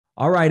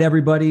All right,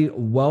 everybody,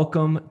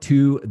 welcome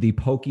to the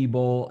Poke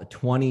Bowl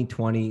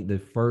 2020,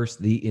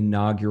 the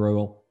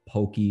inaugural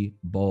Poke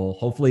Bowl.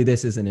 Hopefully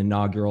this is an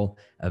inaugural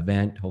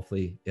event.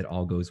 Hopefully it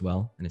all goes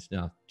well and it's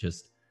not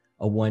just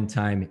a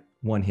one-time,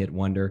 one-hit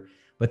wonder.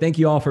 But thank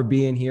you all for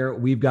being here.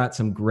 We've got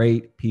some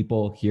great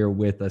people here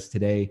with us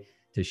today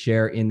to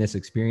share in this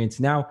experience.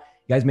 Now,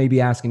 you guys may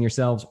be asking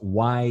yourselves,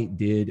 why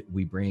did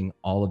we bring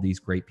all of these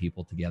great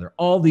people together?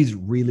 All these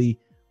really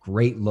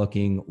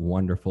great-looking,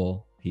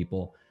 wonderful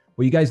people.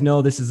 Well, you guys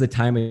know this is a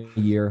time of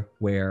year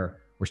where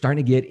we're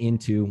starting to get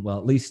into, well,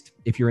 at least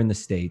if you're in the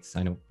States,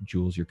 I know,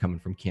 Jules, you're coming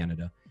from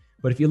Canada,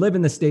 but if you live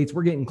in the States,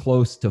 we're getting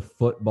close to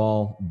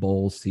football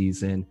bowl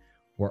season.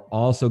 We're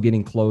also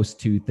getting close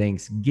to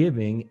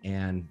Thanksgiving,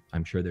 and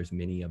I'm sure there's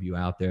many of you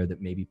out there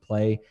that maybe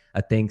play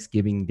a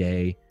Thanksgiving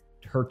Day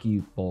turkey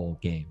bowl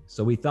game.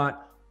 So we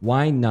thought,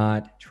 why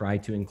not try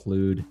to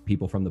include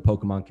people from the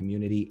Pokemon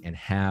community and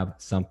have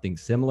something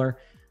similar?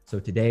 So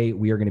today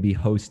we are going to be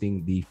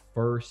hosting the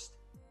first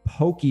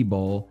Poke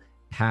Bowl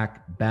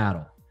pack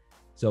battle.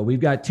 So we've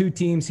got two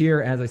teams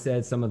here. As I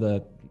said, some of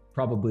the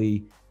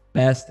probably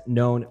best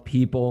known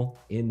people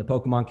in the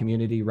Pokemon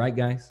community, right,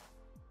 guys?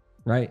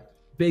 Right?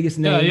 Biggest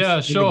names. Yeah,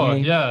 sure.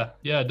 Yeah,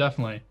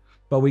 definitely.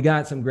 But we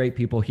got some great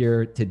people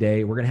here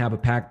today. We're going to have a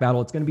pack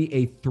battle. It's going to be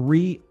a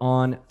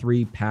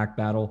 3-on-3 pack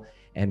battle,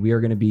 and we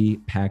are going to be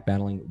pack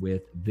battling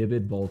with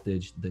Vivid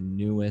Voltage, the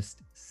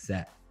newest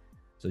set.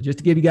 So just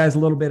to give you guys a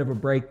little bit of a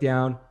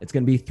breakdown, it's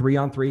going to be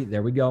 3-on-3.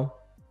 There we go.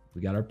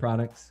 We got our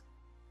products.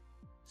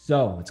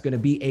 So it's going to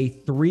be a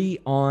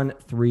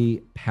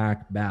 3-on-3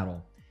 pack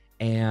battle.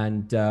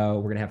 And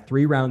we're going to have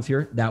 3 rounds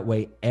here. That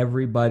way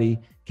everybody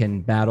can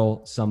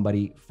battle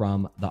somebody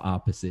from the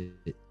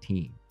opposite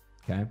team.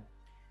 Okay.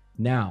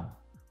 Now,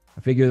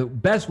 I figure the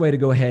best way to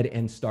go ahead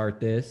and start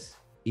this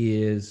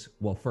is,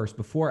 well, first,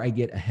 before I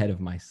get ahead of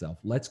myself,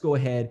 let's go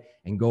ahead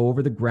and go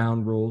over the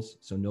ground rules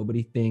so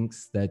nobody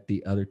thinks that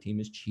the other team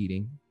is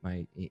cheating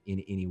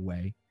in any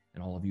way.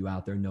 And all of you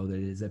out there know that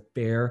it is a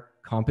fair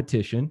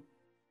competition.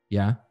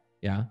 Yeah.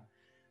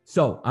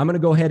 So I'm going to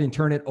go ahead and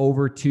turn it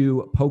over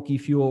to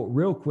PokeFuel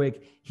real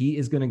quick. He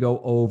is going to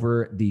go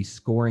over the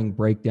scoring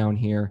breakdown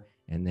here,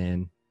 and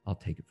then I'll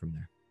take it from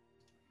there.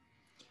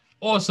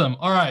 Awesome.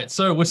 All right.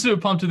 So we're super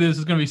pumped to this.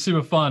 It's going to be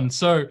super fun.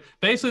 So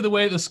basically the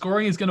way the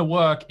scoring is going to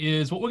work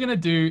is what we're going to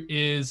do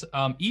is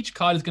each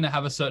card is going to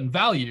have a certain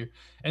value.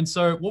 And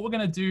so what we're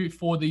going to do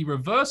for the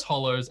reverse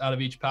holos out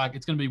of each pack,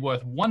 it's going to be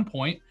worth 1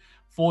 point.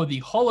 For the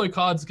holo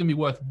cards, it's going to be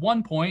worth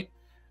 1 point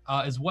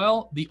as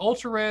well. The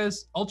ultra rare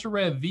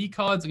V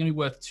cards are going to be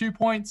worth 2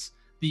 points.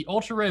 The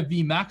ultra rare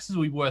V maxes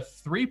will be worth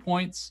 3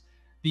 points.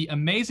 The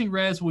amazing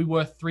rares will be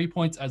worth 3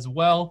 points as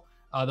well.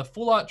 The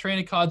full art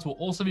trainer cards will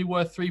also be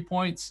worth 3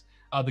 points.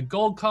 The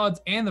gold cards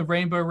and the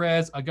rainbow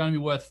rares are going to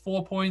be worth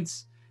 4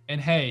 points.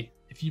 And hey,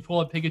 if you pull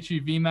a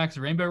Pikachu V Max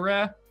rainbow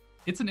rare,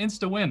 it's an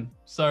insta win.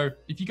 So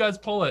if you guys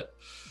pull it,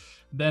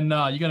 then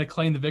you're going to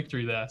claim the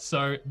victory there.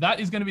 So that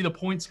is going to be the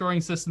point scoring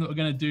system that we're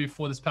going to do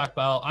for this pack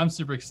battle. I'm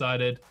super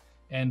excited.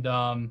 And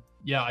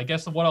yeah, I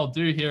guess what I'll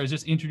do here is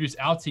just introduce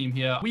our team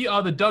here. We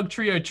are the Doug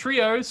Trio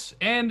Trios.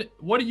 And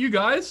what are you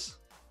guys?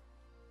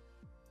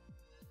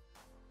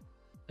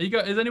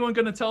 Is anyone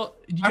going to tell?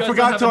 I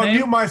forgot to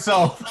unmute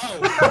myself.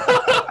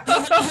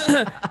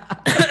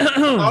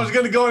 I was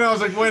going to go and I was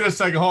like, wait a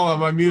second. Hold on.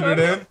 Am I muted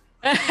in?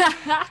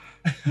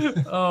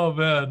 Oh,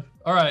 man.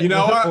 All right. You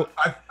know what?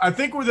 I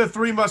think we're the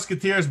 3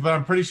 Musketeers, but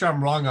I'm pretty sure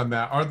I'm wrong on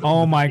that.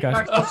 Oh my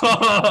gosh.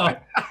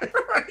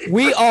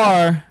 We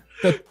are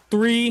the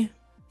 3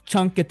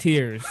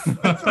 Chunketeers.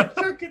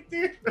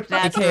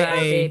 That's right,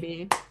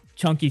 baby.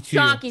 Chunky Chew.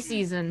 Chunky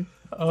season.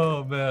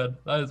 Oh man,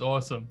 that is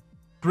awesome.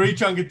 3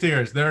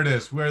 Chunketeers. There it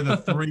is. We're the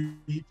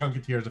 3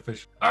 Chunketeers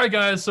officially. All right,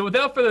 guys. So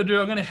without further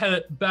ado, I'm going to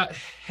hand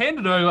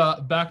it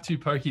over back to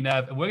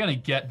PokéNav, and we're going to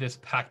get this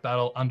pack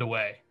battle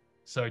underway.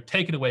 So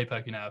take it away,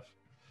 PokéNav.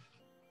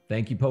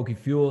 Thank you,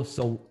 PokeFuel.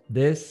 So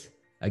this,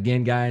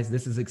 again, guys,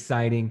 this is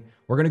exciting.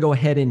 We're going to go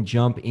ahead and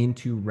jump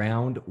into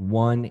round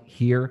 1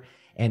 here.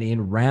 And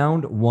in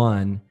round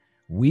 1,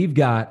 we've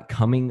got,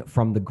 coming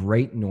from the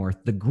Great North,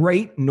 the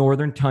Great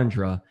Northern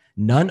Tundra,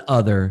 none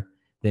other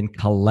than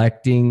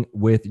Collecting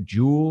with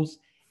Jules.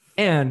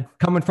 And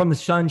coming from the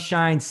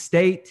Sunshine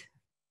State,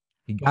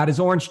 he got his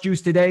orange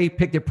juice today,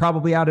 picked it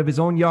probably out of his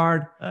own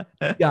yard.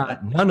 He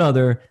got none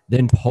other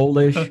than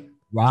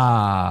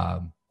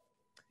PolishRob.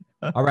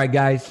 All right,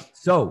 guys.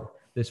 So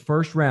this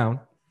first round,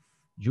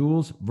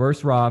 Jules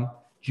versus Rob.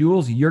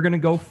 Jules, you're going to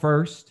go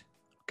first.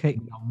 Okay.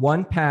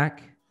 1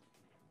 pack.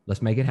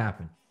 Let's make it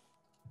happen.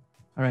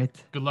 All right.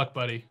 Good luck,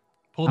 buddy.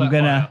 Pull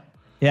that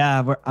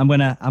I'm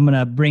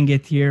gonna bring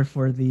it here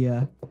for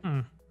the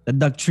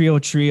Doug Trio.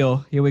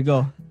 Here we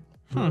go.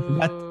 We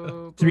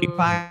got 3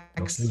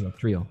 packs.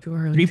 Trio.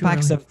 3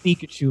 packs of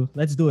Pikachu.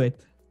 Let's do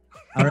it.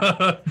 All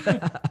right.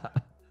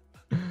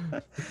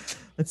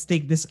 Let's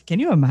take this. Can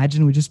you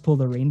imagine we just pull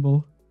the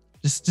rainbow?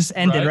 Just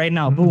end it right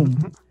now.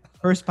 Boom.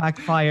 First pack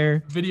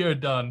fire. Video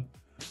done.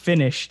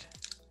 Finished.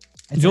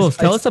 Jules,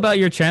 tell us about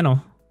your channel.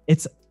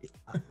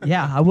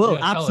 Yeah, I will. Yeah,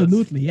 tell us.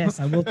 Absolutely. Yes,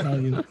 I will tell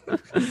you.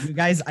 You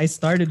guys, I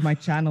started my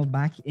channel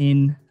back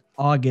in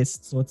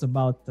August. So it's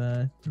about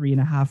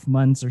 3.5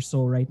 months or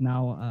so right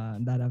now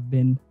that I've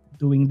been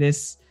doing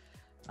this.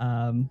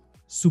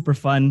 Super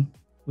fun.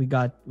 We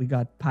got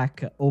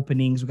pack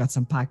openings. We got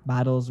some pack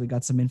battles. We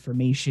got some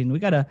information. We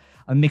got a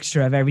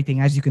mixture of everything.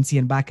 As you can see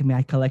in back of me,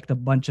 I collect a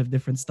bunch of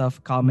different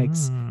stuff,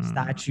 comics,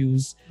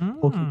 statues,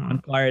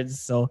 Pokemon cards.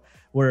 So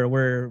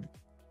we're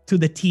to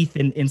the teeth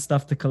in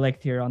stuff to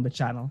collect here on the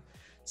channel.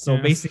 So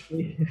Yeah.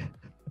 basically,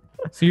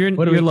 So your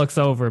What do we- look's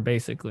over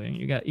basically.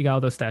 You got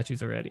all those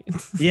statues already.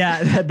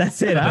 yeah,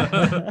 that's it.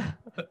 Huh?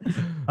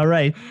 All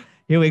right,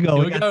 here we go.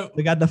 Here we go.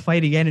 We got the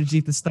fighting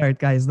energy to start,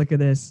 guys. Look at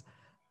this.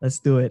 Let's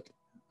do it.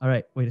 All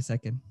right, wait a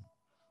second.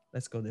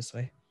 Let's go this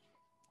way.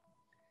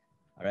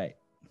 All right.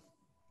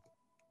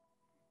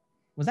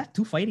 Was that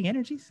 2 fighting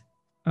energies?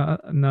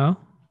 No.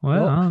 What?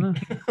 Well, I don't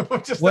know.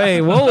 Just Wait,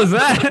 what was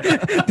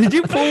that? Did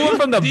you pull one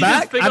from the Did you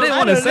back? just pick I up- didn't I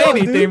want to don't say know,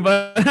 anything, dude.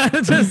 but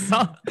I just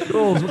saw,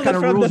 Jules, what kind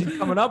of From rules the- you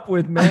coming up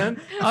with,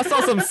 man? I saw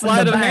some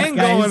sleight of back, hand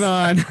guys. going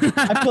on.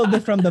 I pulled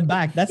it from the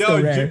back. That's Yo,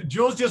 the rare.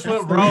 Jules just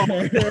went That's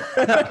rogue. the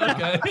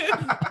rare.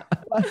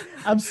 Okay.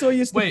 I'm so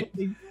used to Wait.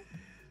 putting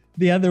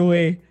the other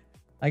way.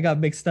 I got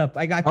mixed up.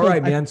 I got All pulled-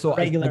 right, I man. So I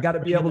regular- got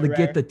to be able to regular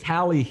get the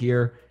tally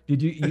here.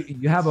 Did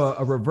you have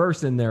a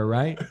reverse in there,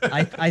 right?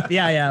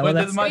 yeah. Well, Wait,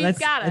 there's my- You've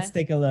got it. let's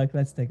take a look.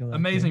 Let's take a look.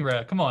 Amazing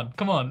rare. Come on.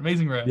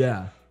 Amazing rare.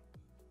 Yeah.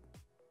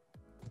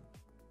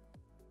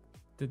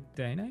 Did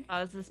Dana?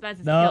 Oh, the suspense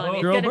is No. killing me.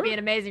 It's gonna Grover? be an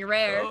amazing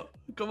rare. Oh,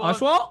 come on.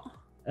 Oswald?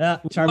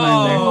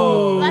 Charmander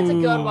Oh. That's a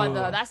good one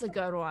though. That's a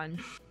good one.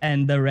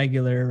 and the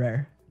regular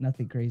rare.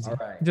 Nothing crazy. All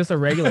right. Just a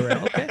regular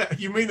round. Okay.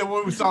 You mean the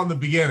one we saw in the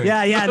beginning?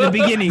 Yeah, the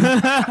beginning.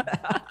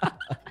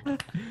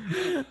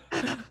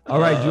 All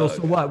right, Jules.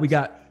 So what? We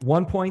got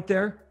 1 point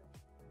there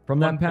from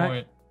that 1 pack.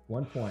 point.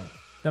 1 point.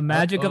 The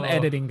magic of Uh-oh.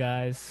 editing,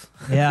 guys.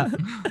 Yeah.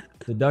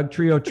 The Doug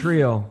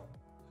Trio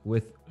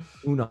with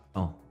Uno.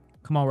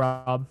 Come on,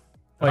 Rob.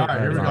 All right,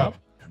 here we go.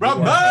 Rob.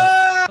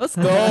 Rob, Let's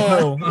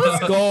go.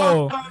 Let's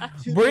go.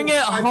 Bring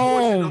it My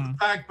portion of home. the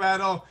pack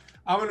battle.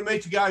 I'm gonna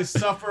make you guys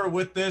suffer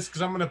with this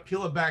because I'm gonna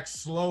peel it back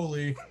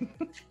slowly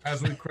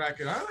as we crack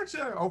it. I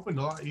opened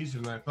a lot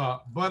easier than I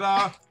thought, but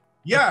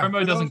yeah. The promo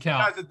for doesn't those of you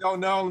count. Guys that don't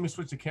know, let me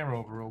switch the camera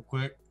over real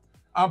quick.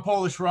 I'm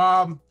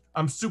PolishRob.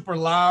 I'm super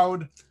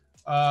loud.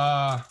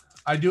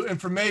 I do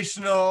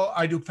informational.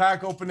 I do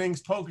pack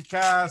openings,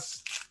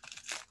 PokeCasts.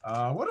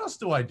 What else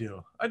do? I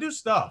do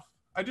stuff.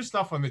 I do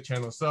stuff on the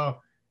channel. So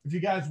if you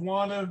guys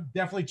want to,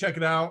 definitely check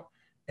it out.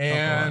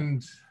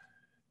 And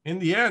in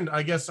the end,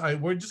 I guess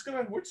we're just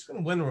gonna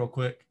win real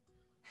quick.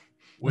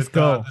 Let's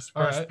go. This first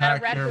All right.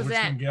 pack Gotta here. We're just gonna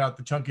represent get out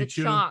the chunky The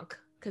chew, chonk.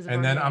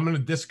 and then I'm gonna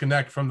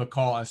disconnect from the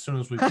call as soon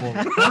as we pull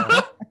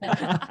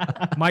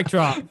it. Mic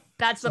drop.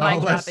 That's the So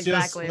mic drop,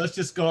 exactly. let's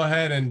just go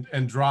ahead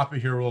and drop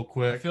it here real I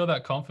quick. feel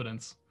that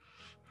confidence.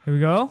 Here we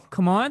go.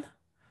 Come on.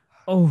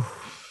 Oh.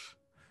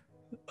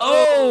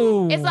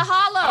 Oh. It's a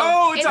hollow.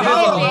 Oh, it's a hit,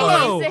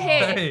 hollow. baby. It's a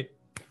hit. Hey.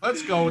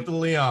 Let's go with the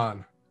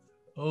Leon.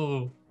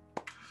 Oh.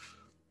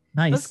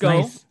 Nice. Let's go.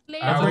 Nice.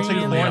 We'll Bring take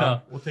a in Leon.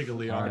 Leon. We'll take a All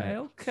Leon. right.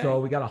 Okay. So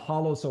we got a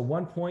hollow. So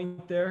 1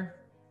 point there.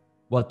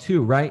 Well,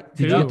 2, right?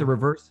 Did you Two. get the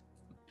reverse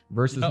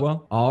as Yep.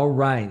 well? All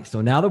right.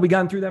 So now that we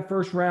gotten through that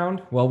first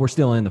round, well, we're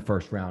still in the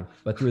first round,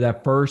 but through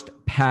that first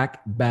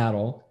pack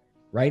battle,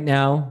 right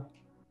now,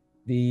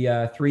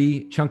 the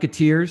 3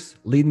 Chunketeers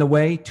leading the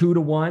way,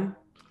 2-1.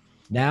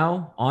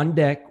 Now on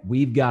deck,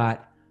 we've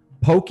got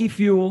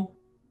PokeFuel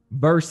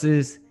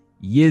versus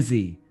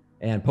Yizzy.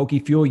 And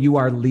PokeFuel, you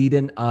are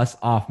leading us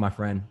off, my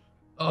friend.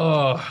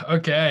 Oh,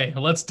 okay.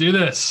 Let's do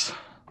this.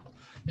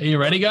 Are you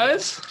ready,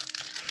 guys?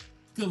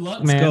 Good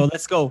luck. Man.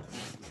 Let's go.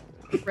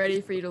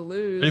 Ready for you to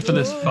lose. Ready for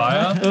this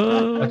fire?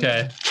 Uh,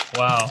 Okay.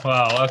 Wow.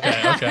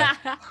 Okay.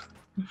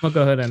 I'll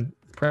go ahead and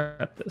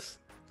prep this.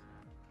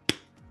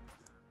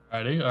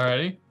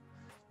 Alrighty.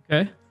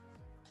 Okay.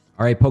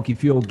 All right,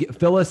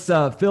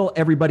 PokeFuel, fill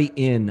everybody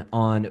in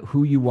on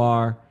who you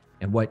are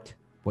and what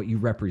you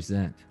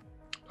represent.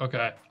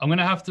 Okay. I'm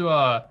gonna have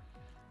to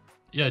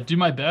do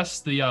my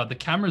best. The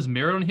camera's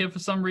mirrored on here for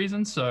some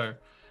reason, so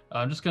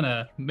I'm just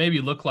gonna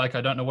maybe look like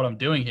I don't know what I'm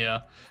doing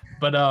here.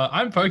 But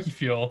I'm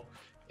PokeFuel,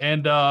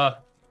 and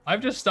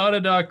I've just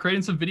started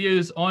creating some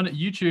videos on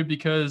YouTube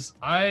because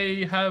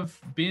I have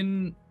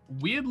been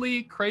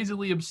weirdly,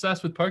 crazily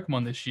obsessed with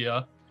Pokemon this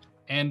year,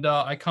 and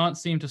I can't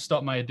seem to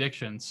stop my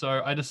addiction.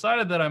 So I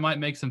decided that I might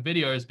make some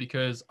videos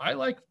because I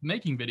like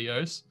making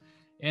videos,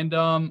 and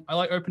I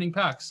like opening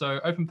packs.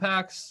 So open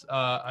packs,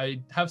 I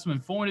have some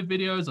informative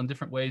videos on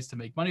different ways to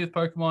make money with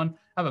Pokemon.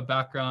 I have a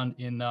background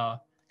in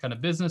kind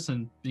of business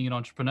and being an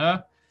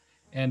entrepreneur.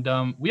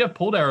 And we have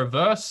pulled our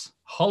reverse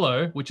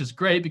holo, which is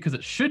great because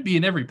it should be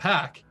in every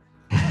pack.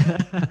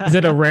 Is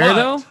it a rare But-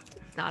 though?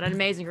 It's not an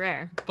amazing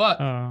rare.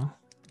 But Oh.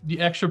 the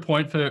extra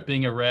point for it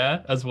being a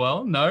rare as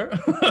well? No.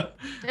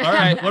 All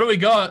right, what do we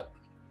got?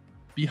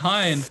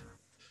 Behind.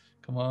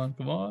 Come on.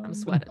 I'm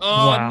sweating.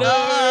 Oh, Wow. no.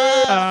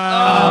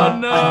 Oh,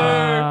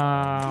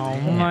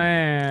 no. Oh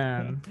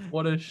man.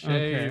 What a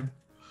shame.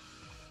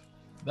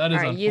 That is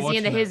All right, Yizzy and the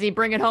unfortunate. Hizzy,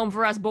 bring it home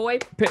for us, boy.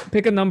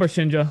 Pick a number,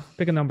 Shinja.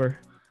 Pick a number.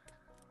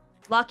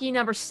 Lucky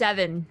number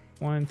 7.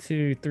 1,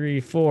 2, 3,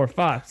 4,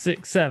 5,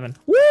 6, 7.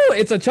 Woo!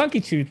 It's a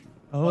chunky chew.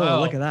 Oh, Wow.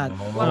 look at that. What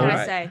can I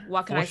Alright. say?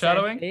 What can I say?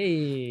 Foreshadowing.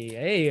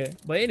 Hey.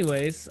 But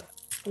anyways,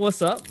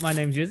 what's up? My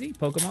name's Yizzy,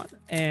 Pokemon,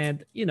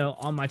 and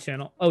on my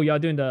channel. Oh, y'all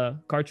doing the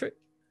card trick?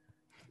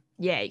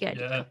 Yeah, you got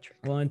Yeah.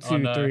 1, Oh, 2,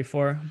 no. 3,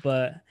 4.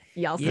 But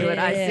Y'all see what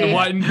I Yeah. see. The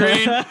white and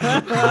green.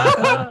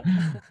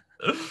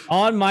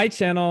 on my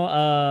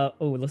channel,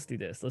 let's do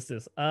this.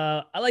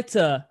 I like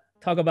to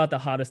talk about the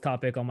hottest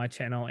topic on my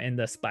channel in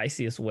the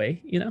spiciest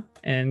way,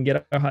 and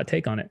get our hot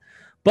take on it.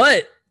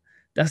 But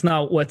that's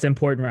not what's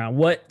important around.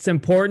 What's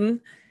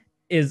important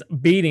is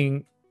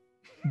beating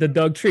the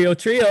Doug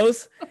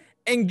Trios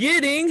and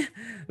getting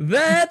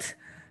that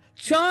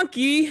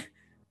chunky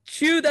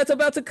chew that's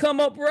about to come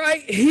up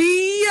right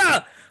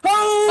here.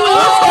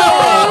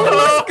 Oh,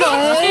 let's go.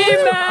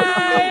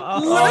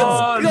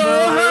 Let's go.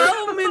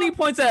 How many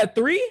points at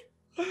 3?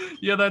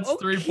 Yeah, that's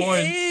 3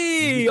 points.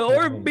 Hey,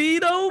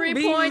 Orbito 3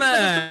 B points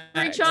man.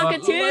 for the 3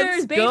 Chonkateers,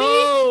 Let's baby.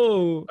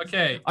 go.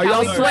 Okay. Are y'all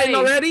How we sweating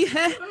play. already?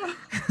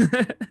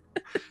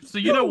 So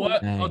you know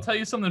what? Dang. I'll tell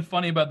you something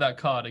funny about that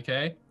card,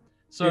 okay?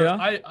 So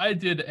Yeah. I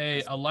did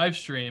a live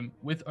stream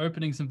with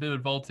openings and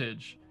Vivid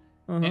Voltage.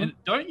 Uh-huh. And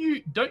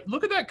don't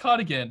look at that card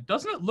again.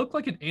 Doesn't it look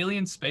like an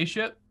alien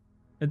spaceship?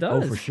 It Oh,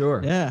 does. for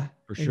sure. Yeah.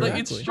 For sure. Like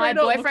it's Exactly. straight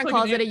My up looks boyfriend like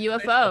calls an it a alien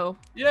UFO.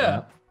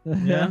 spaceship. Yeah.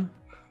 Yeah.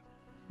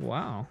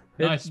 Wow.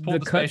 Nice, pull the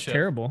the cut's spaceship.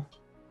 terrible.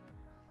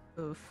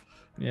 Oof.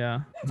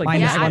 Yeah. It's like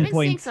Minus Yeah, one I've been seeing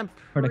point some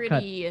for the cut.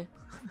 pretty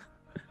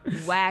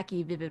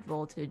wacky Vivid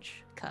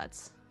Voltage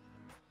cuts.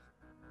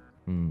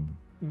 Hmm.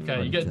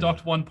 Okay, you But, get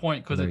docked 1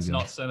 point because there it's you go.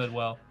 not centered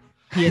well.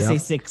 PSA Yeah.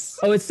 6.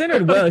 Oh, it's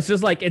centered well. It's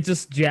just like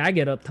it's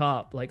jagged up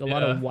top, like a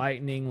lot Yeah. of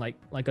whitening, like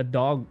a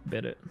dog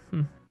bit it.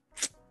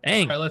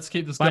 Dang. All right, let's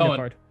keep this Find a going.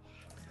 card.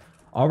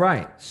 All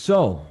right.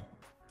 So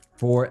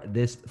for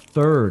this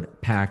third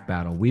pack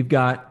battle, we've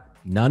got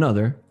none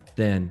other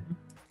than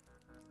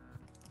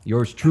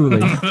yours truly,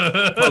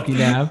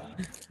 PokéNav,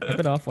 Wipe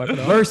it off.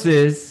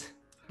 versus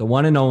the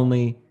one and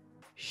only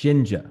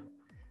Shinja.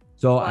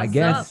 So I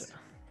What's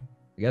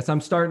guess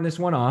I'm starting this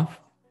one off.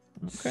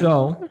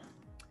 So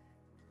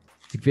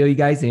to fill you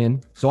guys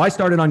in. So I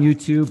started on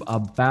YouTube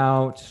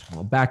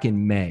back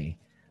in May.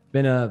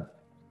 Been a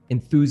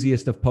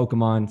enthusiast of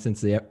Pokemon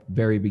since the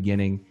very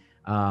beginning.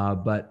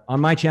 But on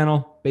my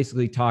channel,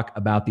 basically talk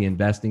about the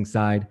investing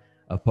side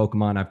of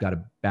Pokemon. I've got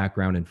a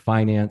background in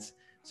finance,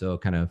 so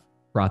kind of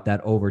brought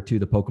that over to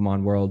the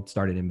Pokemon world,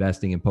 started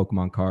investing in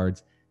Pokemon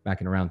cards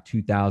back in around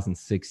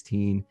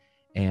 2016,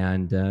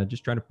 and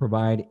just trying to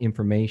provide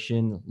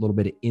information, a little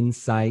bit of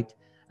insight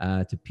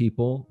to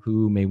people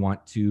who may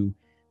want to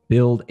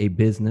build a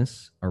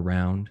business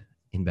around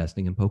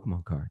investing in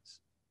Pokemon cards.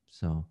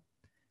 So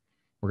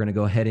we're going to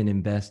go ahead and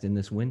invest in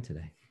this win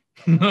today.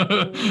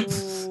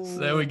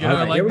 There we go. All I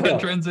right, like here we that go.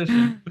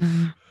 transition.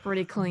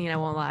 Pretty clean, I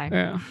won't lie.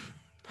 Yeah.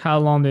 How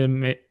long did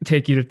it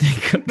take you to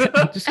think of that?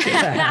 I'm just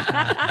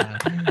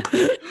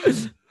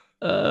kidding.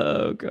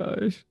 Oh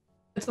gosh.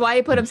 That's why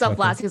he put himself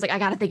Chuckle. last. He was like, I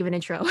gotta think of an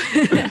intro.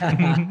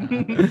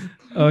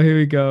 Oh, here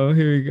we go.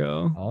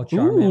 All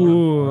Charmander.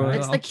 Ooh, All right.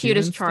 It's all the cute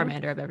cutest and stuff.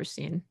 Charmander I've ever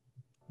seen.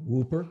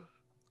 Whooper.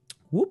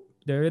 Whoop.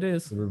 There it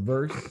is. The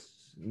reverse.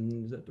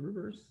 Is that the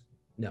reverse?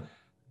 No.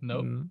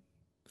 Nope.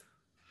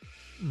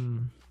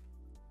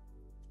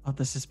 Oh,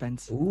 the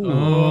suspense. Ooh.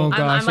 Oh I'm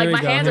gosh. like, here we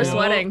my go. hands are Here we go.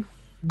 sweating.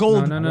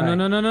 Gold.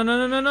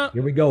 No.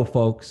 Here we go,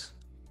 folks.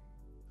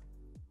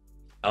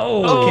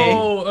 Oh, okay.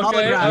 Hologram. all right,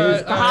 The all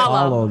right. hollow.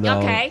 Hollow, though.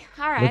 Okay,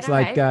 all right. Looks all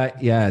like, right.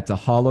 yeah, it's a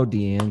hollow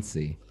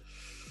Diancie.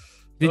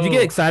 Did you Oh.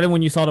 get excited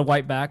when you saw the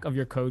white back of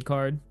your code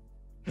card?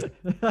 Fair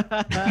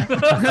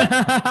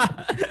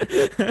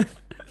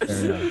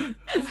enough.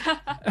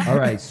 All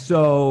right,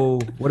 so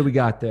what do we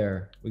got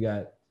there? We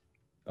got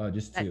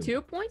just two. At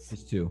 2 points?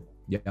 Just two.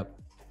 Yep.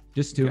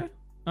 Just two. Okay.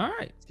 All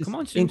right. Just Come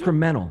on, Shinja.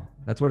 incremental.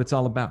 That's what it's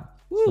all about.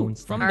 Slow Woo, and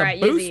steady. from All the right,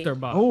 Yizzy. booster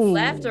box. Oh,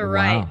 Left or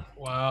right? Wow.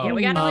 Wow. Yeah,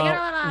 we got a lot of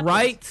options.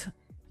 Right,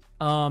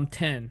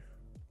 10.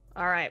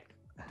 All right.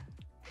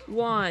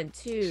 1,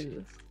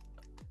 2,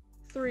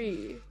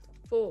 3,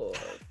 4,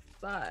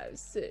 5,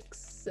 6,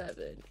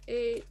 7,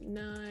 8,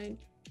 9,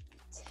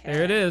 10.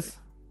 There it is.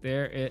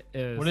 There it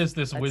is. What is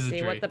this Let's wizardry?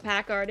 see what the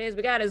pack art is.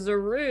 We got a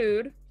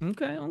Zarude.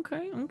 Okay.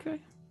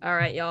 All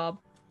right, y'all.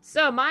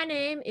 So my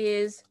name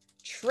is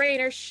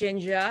Trainer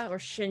Shinja or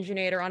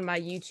Shinjanaytor on my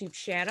YouTube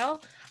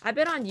channel. I've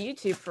been on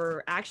YouTube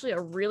for actually a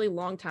really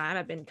long time.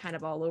 I've been kind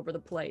of all over the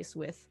place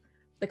with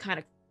the kind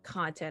of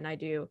content I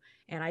do.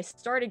 And I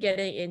started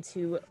getting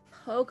into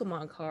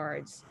Pokemon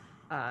cards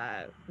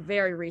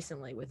very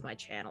recently with my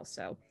channel.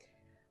 So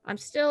I'm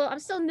still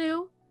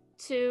new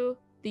to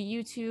the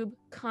YouTube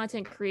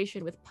content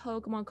creation with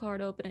Pokemon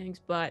card openings,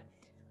 but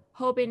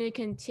hoping to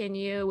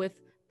continue with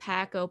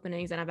pack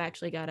openings. And I've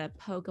actually got a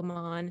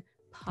Pokemon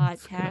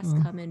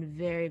podcast coming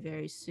very,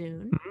 very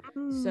soon.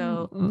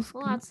 So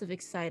lots of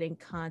exciting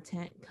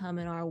content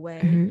coming our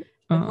way.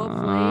 But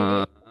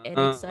hopefully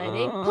An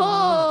exciting pull.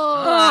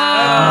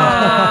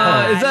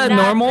 Is that a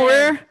normal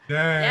rare?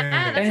 Dang.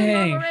 Yeah, that's a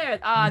Dang. normal rare.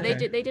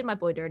 They did my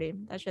boy dirty.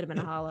 That should have been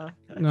a hollow.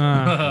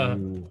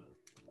 Ooh.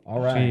 All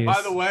right. Jeez.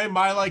 By the way,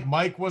 my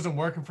mic wasn't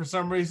working for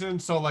some reason,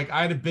 so I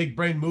had a big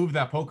brain move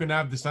that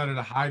PokéNav decided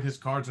to hide his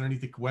cards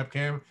underneath the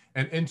webcam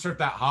and insert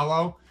that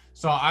hollow.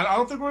 So I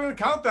don't think we're gonna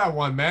count that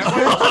one, man.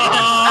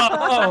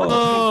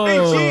 Oh. Hey,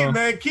 cheat,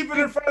 man. Keep it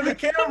in front of the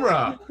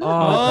camera.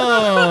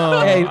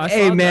 Oh. Hey, I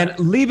hey, saw man, that.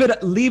 leave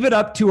it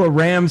up to a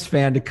Rams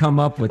fan to come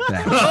up with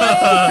that.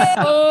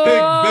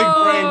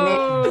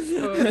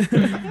 Big brain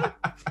move.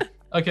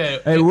 Okay.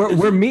 Hey,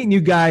 we're meeting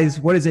you guys.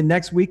 What is it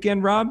next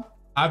weekend, Rob?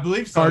 I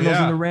believe so. Cardinals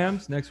Yeah. and the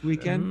Rams next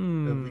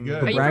weekend. That'd be Mm.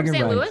 good. Are you bragging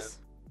from St. rights. Louis?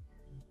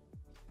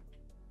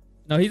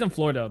 No, he's in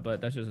Florida, but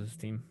that's just his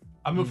team.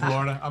 I'm in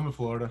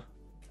Florida.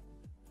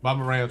 But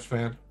I'm a Rams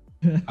fan.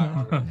 Yeah.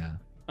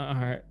 All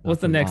right.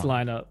 What's the Nothing next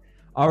wrong. lineup?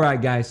 All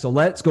right, guys. So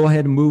let's go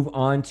ahead and move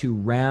on to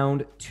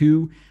round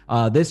 2.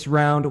 This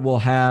round will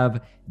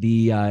have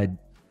the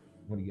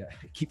what do you got?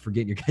 I keep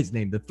forgetting your guys'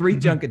 name. The 3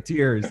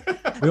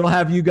 Junketeers. We'll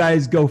have you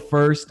guys go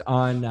first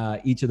on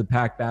each of the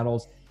pack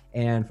battles.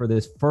 And for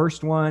this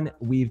first one,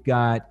 we've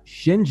got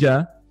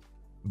Shinja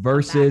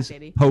versus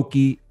baby.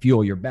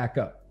 PokeFuel. You're back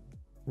up.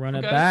 Run it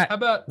Okay. back. How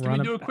about can Run we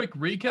it do a back. quick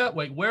recap?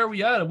 Like where are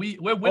we at?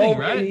 We're winning,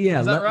 right?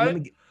 Yeah. Is that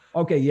right?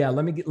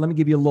 Let me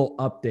give you a little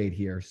update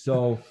here.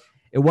 So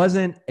it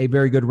wasn't a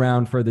very good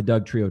round for the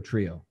Doug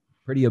Trio.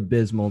 Pretty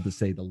abysmal to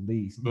say the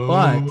least.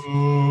 But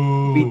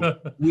Boo.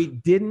 we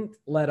didn't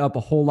let up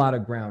a whole lot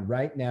of ground.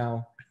 Right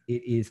now,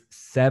 it is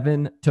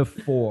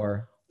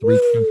 7-4,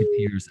 3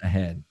 Junketeers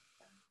ahead.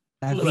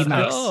 That's Let's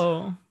nice.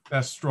 go.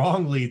 That's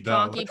strong lead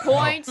though. Chonky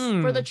points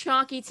Mm. for the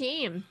chonky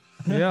team.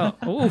 Yeah.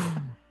 Ooh.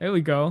 There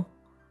we go.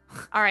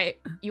 All right,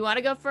 you want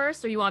to go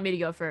first, or you want me to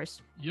go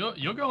first?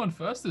 You're going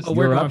first this Oh, time.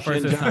 we're You're going up,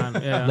 first this Shinja.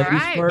 time. Yeah. Ladies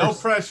Alright. first. No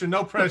pressure.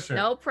 No pressure.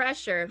 No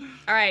pressure.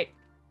 All right,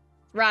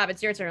 Rob,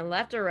 it's your turn.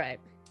 Left or right?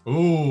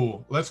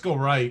 Ooh, let's go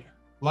right.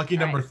 Lucky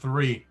All number right.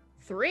 3.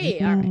 3.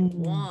 All right. Ooh.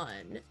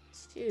 1,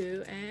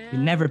 2, and You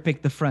never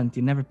pick the front.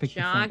 You never pick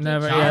the front. Chonky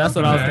Never- chonky. yeah, that's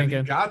what I was Man, thinking.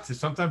 You got to.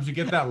 Sometimes you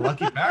get that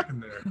lucky pack in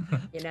there.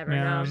 You never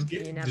Yeah. know. Just You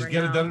get, never just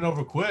get know. it done and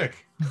over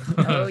quick.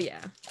 Oh yeah.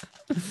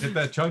 Get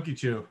that chunky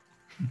chew.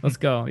 Let's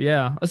go.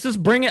 Yeah. Let's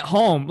just bring it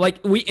home. Like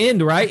we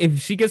end, right? If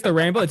she gets the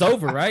rainbow, it's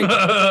over, right? It's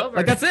over.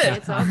 Like that's it.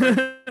 It's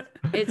over.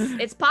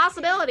 It's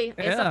possibility.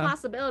 It's a Yeah.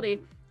 possibility.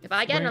 If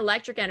I get an Bring-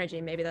 electric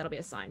energy, maybe that'll be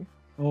a sign.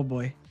 Oh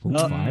boy. Ooh,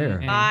 Oh, fire.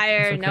 Yeah,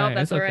 Fire. it's Nope, okay,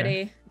 that's it's okay.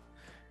 already.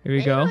 Here we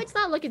You know, go. it's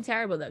not looking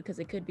terrible though, because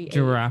it could be a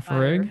Giraffe fire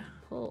rig.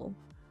 pull.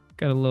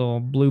 Got a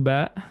little blue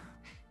bat.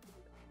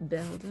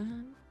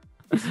 Belden.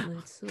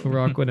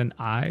 Rock with an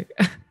eye.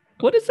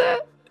 What is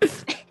that?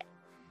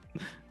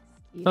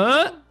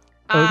 Huh?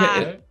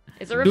 Okay.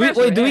 It's a Do we reverse.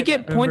 wait? Do we rare,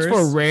 get though. points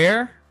for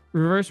Reverse?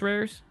 reverse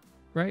rares?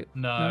 Right?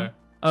 No.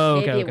 Oh,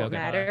 Maybe okay, it okay, won't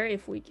okay. matter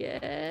if we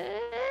get.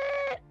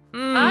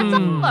 Mm. It's a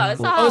hollow.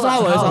 It's a Oh, it's a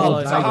hollow. It's a hollow.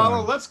 It's It's a a hollow.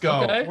 hollow. Let's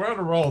go. Okay. We're on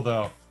a roll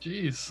though.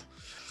 Jeez.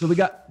 So we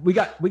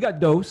got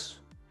dose.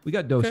 We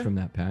got dose Okay. from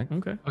that pack.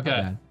 Okay. Not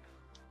Okay.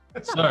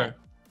 bad. So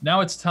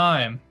now it's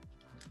time.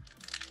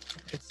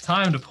 It's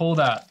time to pull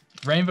that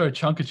rainbow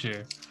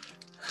chunkachu.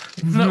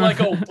 Isn't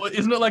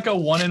it like a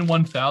 1 in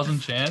 1,000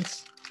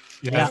 chance?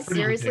 Yeah, it's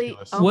pretty Seriously?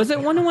 ridiculous. Oh Was my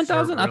it 1 in God.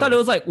 1,000? I thought it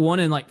was like 1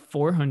 in like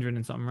 400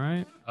 and something,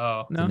 right?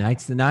 Oh. No.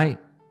 Tonight's the night.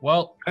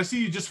 Well, I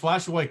see you just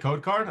flash away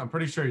code card. I'm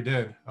pretty sure you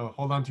did. Oh,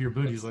 hold on to your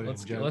booties, ladies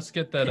let's and get, gentlemen. let's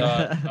get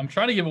that. I'm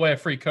trying to give away a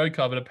free code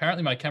card, but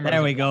apparently my camera. There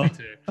doesn't we go. want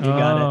me You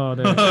got it.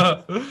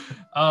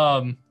 Oh,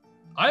 there. to.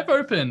 I've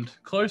opened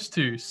close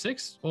to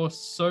 6 or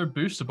so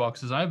booster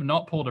boxes. I have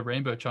not pulled a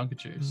rainbow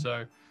chunkachu,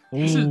 so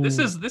this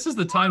is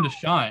the time to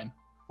shine.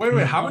 Wait,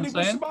 how know many what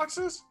I'm saying? booster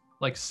boxes?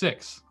 Like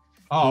 6.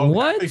 Oh, okay.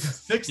 What?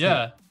 60.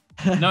 Yeah.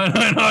 No,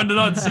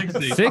 not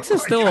 60. 6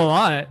 is still a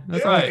lot.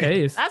 That's Yeah. not the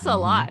case. That's a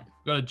lot.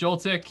 Got a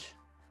Joltik,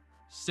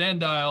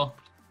 Sandile,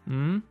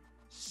 Hmm?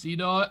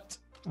 C-Dot,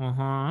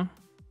 Uh-huh.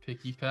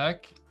 Picky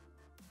Pack.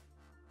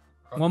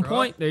 1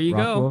 point. There you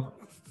go. Rockwell.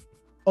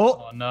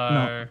 Oh, Oh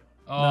no.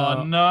 Oh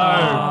No. no.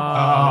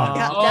 Oh.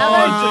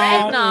 Another no.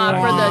 Dreadnought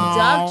for the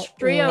Doug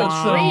Trio Got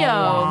some- trio.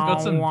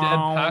 Got some dead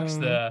packs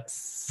there.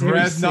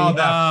 Dreadnought,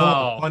 that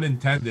Wow. full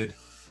unintended.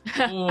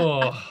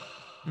 Oh,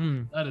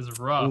 Mm. that is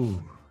rough.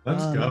 Ooh,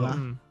 Let's Oh, go. wow.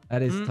 Mm.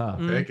 that is Mm, tough.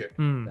 mm. Take it.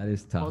 Mm. That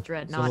is tough. Old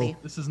Dreadnoughty.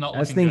 This is not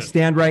As looking things good.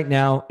 stand right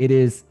now, it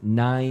is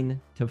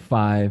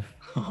 9-5.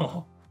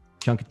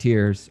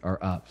 Chunketeers are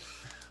up.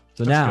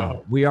 So Let's now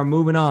go. we are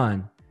moving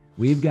on.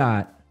 We've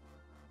got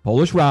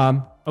Polish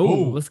Rob Oh,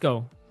 Ooh. let's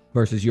go.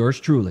 versus yours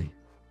truly.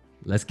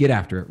 Let's get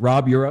after it.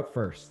 Rob, you're up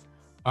first.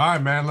 All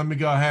right, man. Let me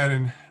go ahead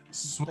and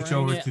switch Bring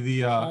over it to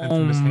the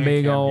infamous home, hand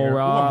big cam ol' here. Ooh, I'm a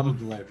Rob. little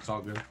delayed. It's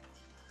all good.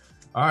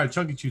 All right,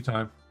 chunky chew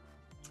time.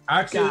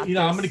 Actually, Got I'm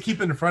this. gonna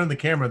keep it in front of the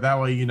camera. That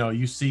way,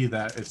 you see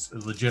that it's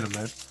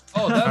legitimate.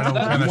 Oh, I know what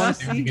that, kind wanna of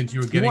see? shenanigans you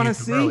were You getting wanna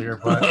into see? earlier,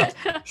 but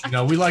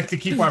we like to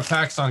keep our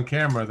packs on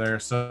camera there.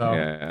 So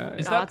Yeah.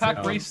 is that That's pack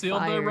on resealed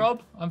though, fire.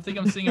 Rob? I think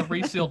I'm seeing a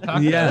resealed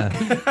pack. Yeah,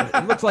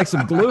 it looks like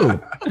some glue.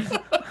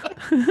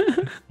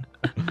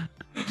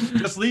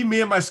 just Just leave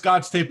me and my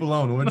Scotch tape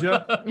alone, would you?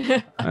 All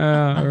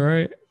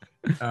right.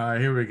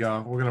 Here we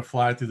go. We're gonna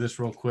fly through this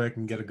real quick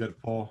and get a good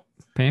pull.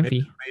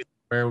 Pampy.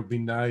 Where would be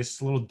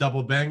nice. A little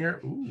double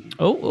banger. Ooh.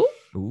 Oh.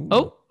 Ooh.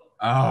 Oh.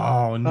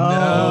 Oh no!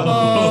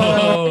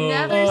 Oh.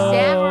 Another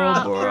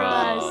Samrock for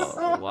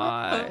us.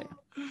 Why?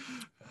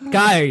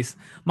 Guys,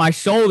 my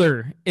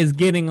shoulder is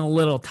getting a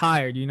little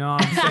tired. You know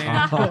what I'm saying?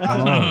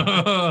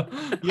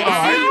 Yeah,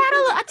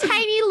 I had a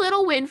tiny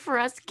little win for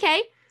us,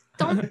 okay?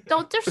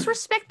 Don't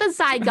disrespect the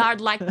Zygarde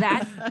like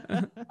that.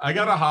 I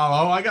got a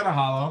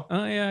hollow.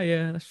 Oh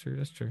yeah. That's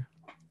true.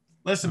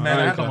 Listen, All man.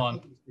 right, I have come to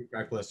on.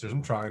 back blisters.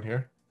 I'm trying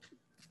here.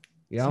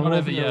 Yeah, I'm Someone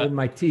have opening it it yet. with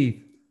my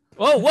teeth.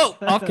 Whoa,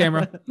 off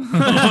camera.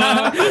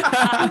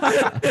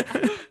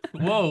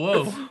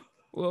 Whoa.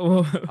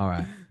 Whoa. All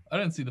right. I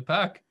didn't see the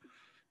pack.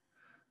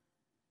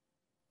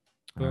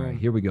 All right, Boom.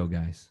 here we go,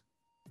 guys.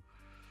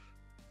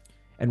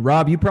 And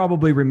Rob, you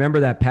probably remember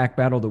that pack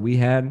battle that we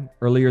had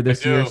earlier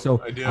this year.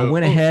 So I do. I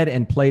went ahead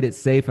and played it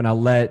safe, and I'll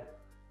let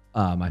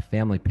my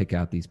family pick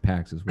out these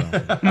packs as well.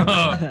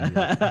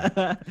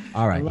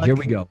 All right, here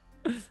we go.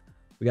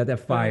 We got that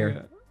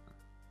fire.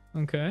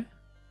 Okay.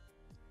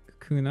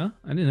 Kakuna.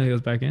 I didn't know he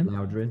was back in.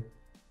 Loudred.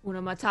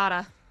 Una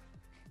Matata.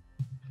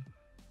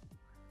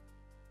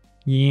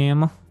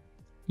 Yam.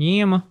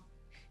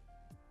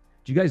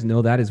 Do you guys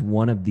know that is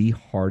one of the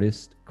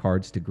hardest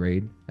cards to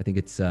grade? I think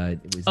it's it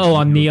was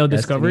On Neo Destiny.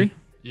 Discovery.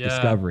 Yeah.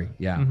 Discovery,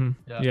 yeah. Mhm.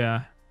 Yeah.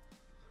 Yeah.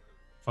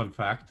 Fun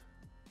fact.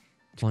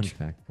 Fun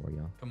fact for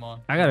y'all. Come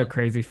on. I got a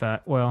crazy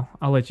fact. Well,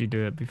 I'll let you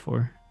do it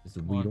before. It's a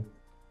on. Weedle.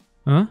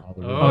 Huh? All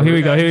the way Oh, Oh, here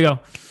we go. okay. Here we go.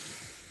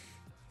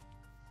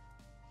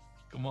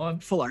 Come on.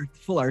 Full art.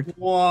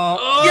 Whoa.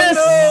 Oh, Yes!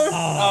 no.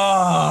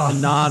 Oh.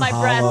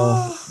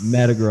 non-hollow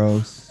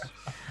Metagross.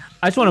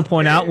 I just want to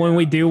point out when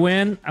we do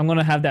win, I'm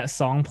gonna have that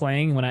song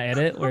playing when I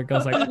edit, where it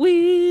goes like,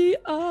 "We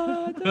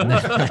are."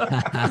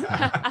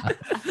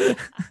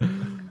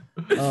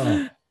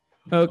 Oh,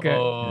 Okay.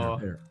 Oh.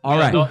 all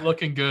right. Not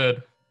looking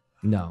good.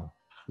 No.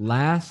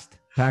 Last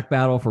pack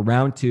battle for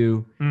round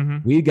 2. Mm-hmm.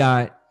 We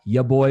got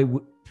your boy.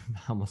 I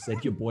almost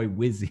said your boy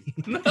Wizzy.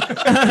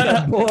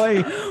 Your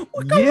boy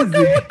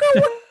Yizzy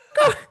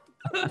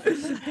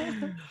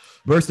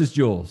versus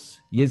Jules.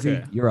 Yizzy,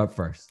 Okay. you're up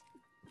first.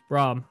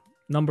 Rob,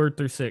 number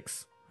through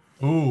 6.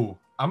 Ooh.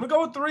 I'm gonna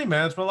go with 3,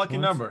 man. It's my lucky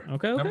number.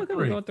 Okay. Number We'll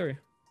 3. go with 3.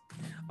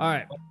 All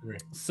right. 3.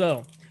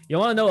 So you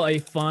want to know a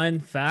fun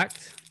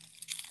fact?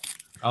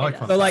 I like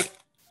fun. So like,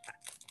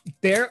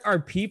 there are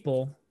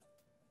people.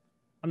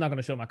 I'm not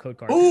gonna show my code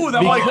card. Ooh,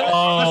 that might. Because-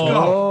 Let's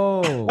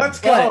go. Oh. Let's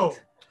go. But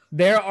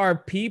there are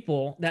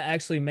people that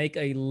actually make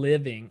a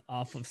living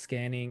off of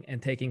scanning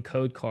and taking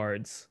code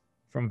cards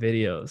from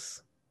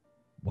videos.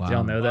 Wow. Did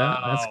y'all know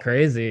that? Wow. That's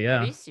crazy. Are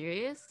Yeah. you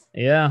serious?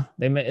 Yeah.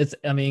 They make it's,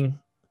 I mean,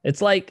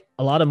 it's like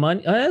a lot of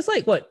money. It's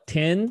like what,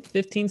 10,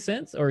 15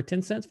 cents or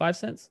 10 cents, 5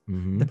 cents?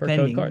 Mhm. Per code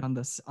Depending card.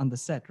 on the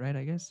set, right?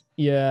 I guess.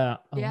 Yeah.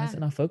 Oh, why Yeah. is it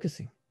not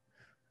focusing?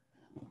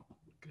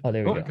 Oh,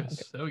 there we go.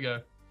 Focus. There we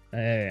go.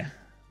 Hey.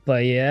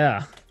 But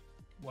yeah.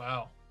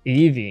 Wow.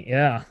 Eevee,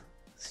 yeah.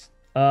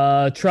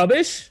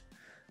 Trubbish,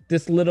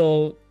 this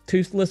little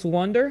toothless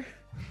wonder.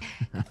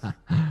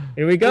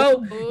 Here we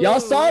go. Y'all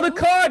saw the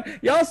card.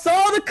 Y'all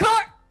saw the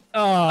card.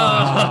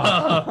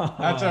 Oh.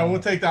 That's we'll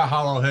take that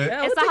hollow hit.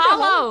 Yeah, It's we'll a take that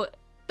hollow.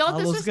 Don't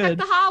Hollow's disrespect good.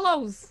 the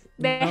hollows.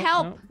 They No,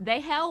 help. no. They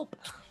help.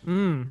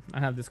 I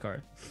have this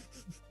card.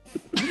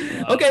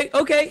 Okay.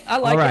 I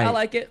like All right. it. I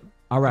like it.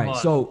 All right. Come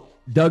on. So,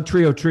 Doug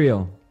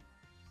Trio.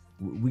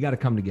 We got to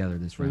come together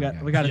this We round. got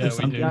guys. we got to Yeah, do we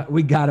something. do.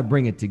 We got to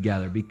bring it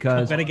together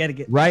because Gotta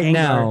get right Gengar.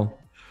 now,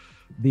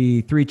 the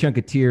 3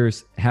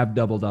 Chunketeers have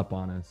doubled up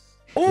on us.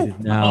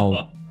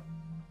 Oh.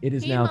 It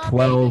is Team now up, baby,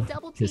 12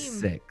 double to team.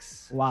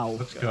 6. Wow.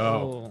 Let's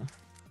go.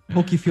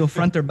 PokeFuel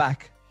front or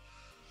back?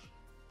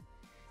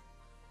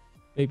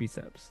 Baby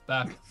steps.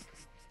 Back.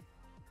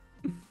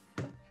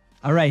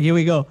 All right, here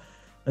we go.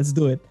 Let's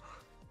do it.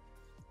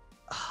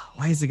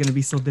 Why is it gonna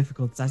be so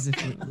difficult? It's as if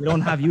we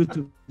don't have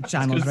YouTube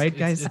channels, It's- right, it's-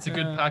 guys? It's a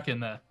good pack in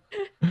there.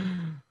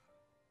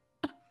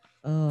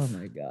 Oh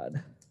my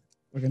god.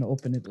 We're gonna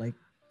open it like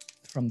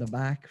from the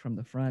back, from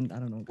the front. I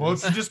don't know. Well,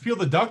 guys. let's just peel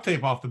the duct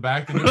tape off the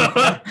back. Then you'll be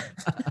fine.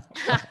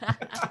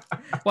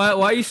 Why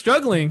are you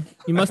struggling?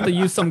 You must have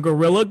used some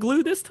Gorilla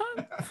Glue this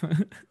time.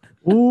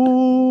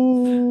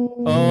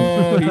 Ooh.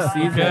 Oh, he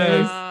sees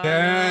Okay. it.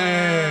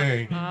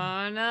 Dang.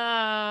 Oh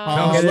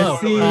no. Hello,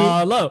 see.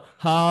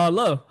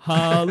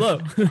 hello.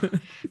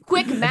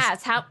 Quick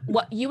math.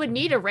 What you would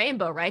need a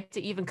rainbow, right,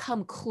 to even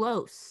come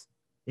close.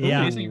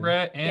 Yeah. Amazing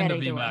rare and a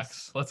Ridiculous.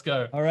 VMAX. Let's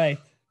go. All right.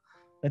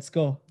 Let's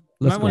go.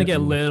 You might Let's want to go.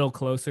 get a little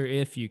closer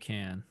if you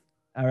can,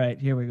 All right,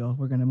 here we go.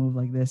 We're gonna move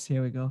like this.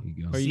 Here we go. Here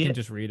you or go. you See can it?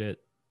 just read it.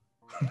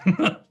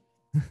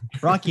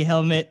 Rocky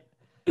Helmet,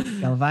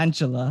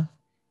 Galvantula,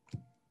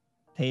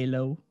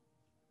 Halo.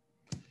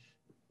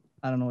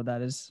 I don't know what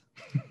that is.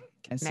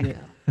 Can't see it.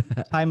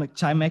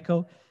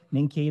 Chimecho,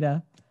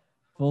 Ninkata,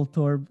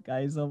 Voltorb.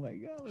 Guys, oh my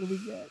god, what do we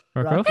get?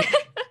 Murkrow?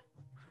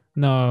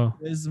 No.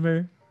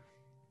 Whisper.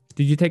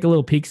 Did you take a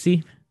little peek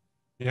see?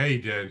 Yeah,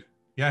 you did.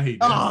 Yeah, he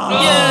did.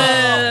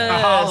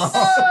 Yes!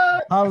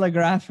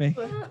 Holographic.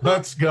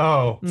 Let's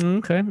go.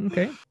 Okay,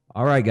 okay.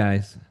 All right,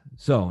 guys.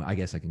 So I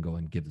guess I can go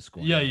and give the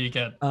score. Yeah, you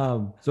can.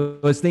 So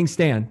as things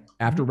stand,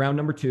 after round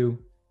number 2,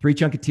 3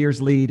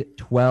 Chunketeers lead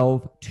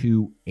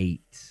 12-8.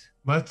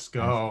 Let's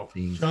go. As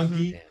things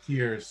Chunky stand.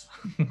 tears.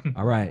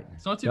 All right.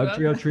 It's not too Doug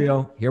bad.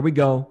 Trio. Here we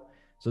go.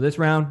 So this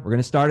round, we're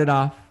gonna start it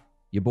off.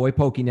 Your boy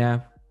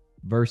PokéNav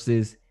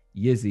versus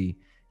Yizzy.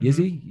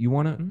 Yizzy, you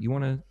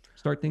wanna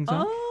start things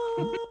off?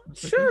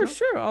 Sure.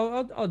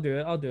 I'll do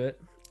it. I'll do it.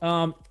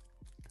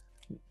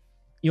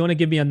 You want to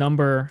give me a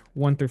number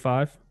 1 through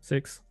 5,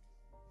 6?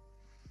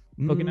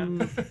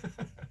 PokéNav.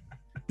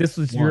 This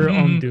was your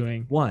own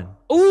doing. 1.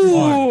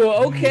 Ooh,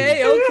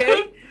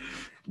 okay.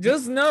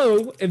 Just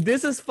know if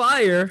this is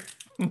fire,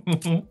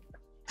 blame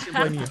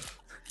you.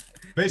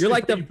 Basically,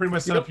 like the- you pretty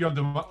much set up your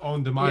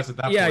own demise at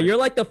that point. Yeah, you're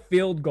like the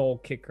field goal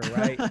kicker,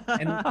 right?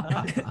 And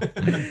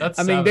That's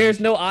I mean, savage. there's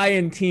no I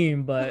in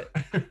team, but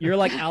you're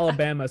like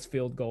Alabama's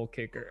field goal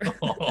kicker.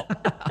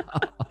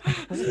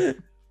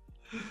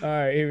 All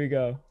right, here we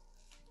go.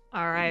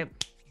 All right.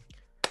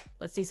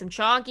 Let's see some A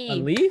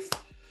Chonky. leaf,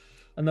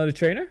 another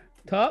trainer,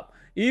 top,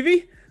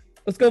 Eevee.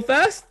 Let's go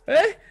fast.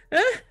 Eh?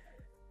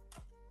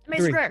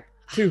 Mason 3, Square.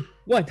 2,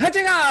 1.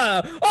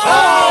 Hachiga!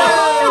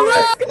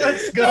 Oh!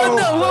 Let's go.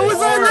 What was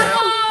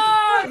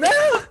that?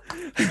 No!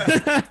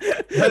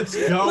 Let's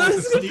go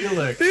with the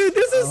Steelix. Dude,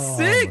 this is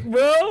sick,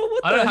 bro.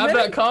 What I don't the have heck?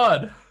 that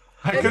card.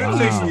 I couldn't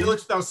say Wow. Steelix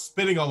without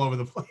spitting all over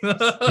the place.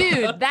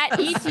 Dude, that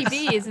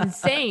ETB is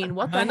insane.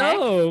 What the I heck?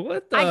 know.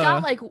 What the? I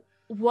got like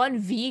one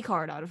V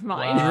card out of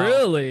mine. Wow.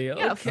 Really?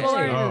 Yeah, Okay. full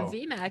art Oh. of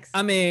VMAX.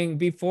 I mean,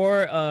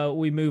 before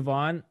we move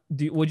on,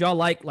 would y'all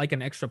like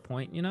an extra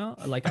point? You know,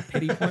 like a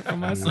pity point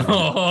from us?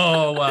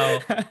 Oh wow.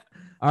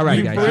 All right,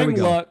 You guys. Here we bring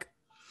go. luck.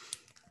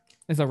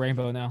 It's a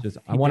rainbow now.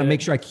 I want to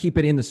make sure I keep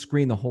it in the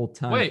screen the whole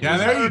time. Wait. Yeah,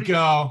 there you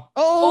go.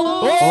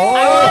 Oh, Oh!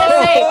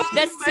 I was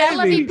gonna say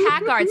the Celebi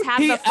pack cards have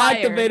He the fire.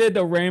 activated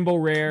the rainbow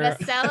rare.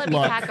 The Celebi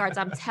luck. pack cards.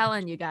 I'm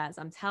telling you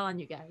guys.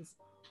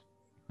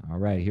 All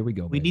right, here we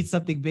go. We baby. need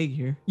something big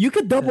here. You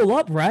could double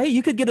up, right?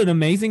 You could get an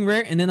amazing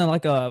rare and then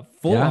like a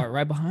full Yeah. art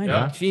right behind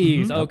Yeah. it.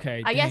 Jeez. Mhm.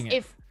 Okay. I guess dang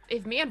it.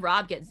 if me and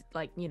Rob get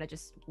like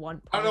just 1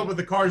 point. I don't know, but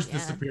the cards Yeah.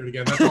 disappeared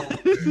again. That's all.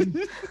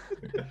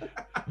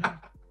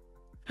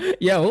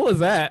 Yeah. What was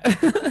that?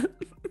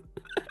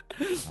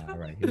 All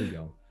right, here we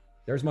go.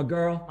 There's my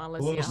girl. Come on,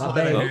 let's Little see. slide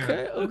babe. of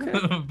hand. Okay.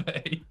 Okay.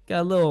 Bay.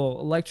 Got a little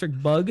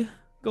electric bug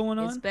going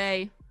on. It's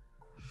Bay.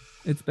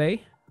 It's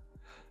Bay.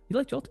 You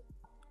like Jolt?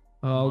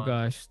 Oh on.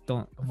 gosh,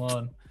 don't. Come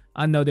on.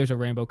 I know there's a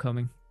rainbow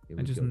coming. Here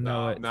I we just go.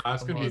 know No, it. no,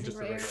 it's gonna be Amazing just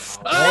a rare.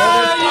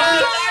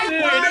 regular.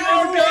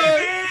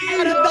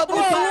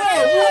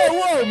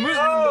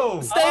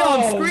 Whoa! Stay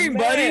on screen,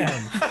 buddy.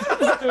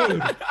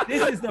 Dude,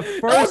 this is the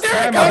first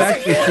time I've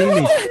actually seen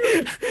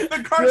these.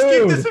 The cards keep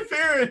Dude.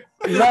 disappearing.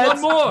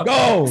 Let's more.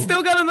 go.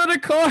 Still got another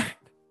card.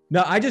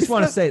 No, I just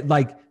want to say,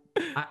 like,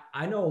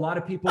 I know a lot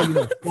of people,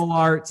 full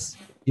arts,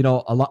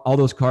 all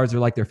those cards are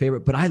like their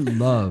favorite, but I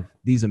love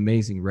these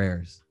amazing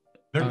rares.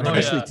 They're Oh, great.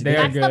 Especially yeah. today.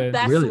 They're That's the good.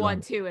 best Really one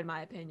love too, in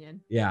my opinion.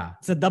 Yeah.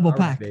 It's a double All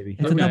right, pack. baby. It's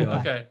a Here we double go.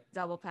 pack. Okay.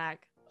 Double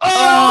pack. Oh,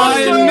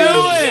 I Oh, knew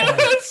yes.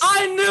 it.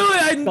 I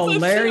knew it.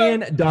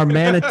 Valerian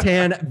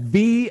Darmanitan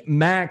V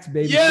Max,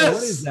 baby. So Yes.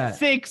 what is that?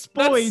 6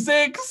 That's points.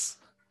 6.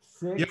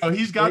 Yo,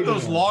 he's got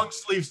those long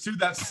sleeves too.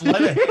 That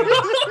sled.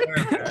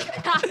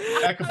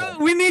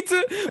 We need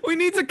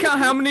to count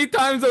how many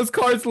times those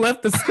cards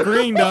left the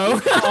screen, though.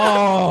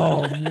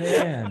 Oh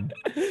man.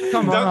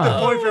 Come Deduct the on.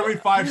 point for every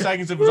 5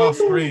 seconds it was off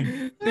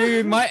screen.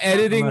 Dude, my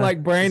editing I'm gonna-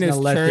 brain just is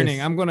gonna let churning.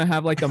 this- I'm gonna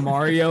have like the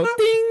Mario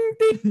ding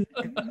ding.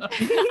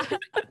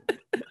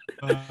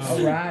 All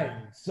right.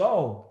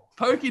 So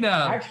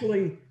PokéNav.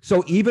 actually,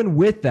 so even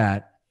with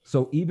that,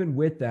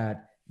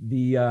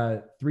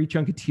 the 3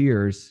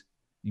 Chunketeers,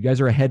 you guys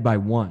are ahead by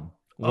 1.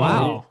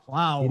 Wow.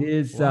 Wow. It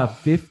is Wow.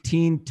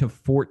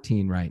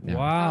 15-14 right now.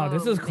 Wow,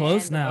 this Oh, is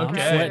close man, now. I'm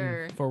okay.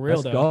 sweating for real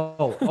Let's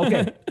though. go.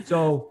 Okay.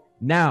 So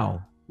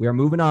now we are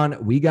moving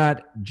on. We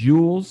got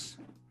Jules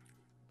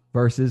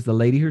versus the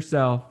lady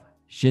herself,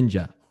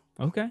 Shinja.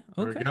 Okay.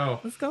 There we Okay. go.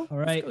 Let's go. All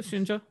right. Let's go,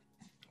 Shinja.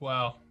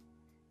 Wow.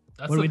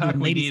 That's What are the we pack doing,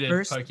 we ladies needed,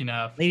 first?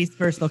 PokéNav. Ladies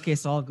first. Okay,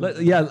 so I'll go.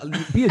 Yeah,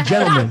 be a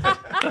gentleman.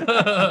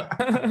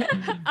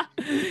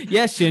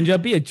 Yes,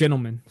 Shinja, be a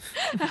gentleman.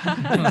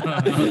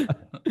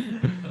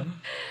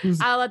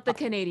 I'll let the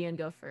Canadian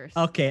go first.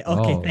 Okay.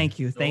 Oh. Thank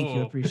you.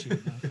 Oh.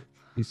 Appreciate that.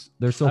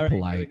 They're so All right,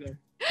 polite. here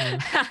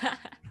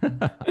we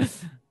go.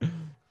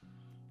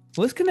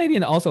 What's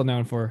Canadian also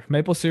known for?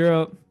 Maple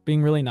syrup,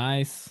 being really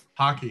nice,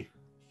 Hockey.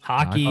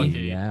 hockey. Hockey.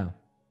 Yeah.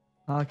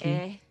 Hockey.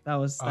 Eh.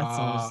 That's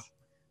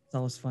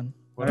always fun.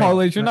 What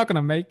Polish, you're not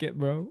gonna make it,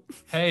 bro.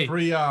 Hey.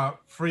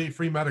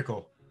 Free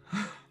medical.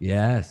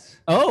 Yes.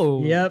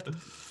 Oh. Yep.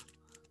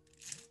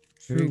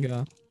 Here we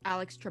go.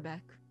 Alex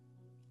Trebek.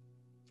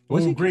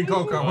 Was Ooh, he green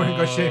coca. I'm gonna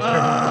go shake.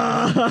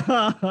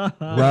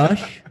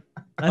 Rush.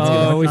 That's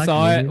Oh, good. we Hockey.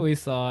 saw it. movie. We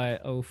saw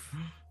it. Oof.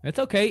 It's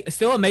okay. It's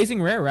still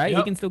amazing rare, right? You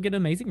Yep. can still get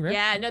amazing rare.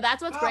 Yeah, no,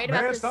 that's what's Oh, great man,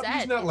 about this stop set.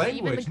 using that Even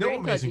language. the No green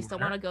codes, you amazing still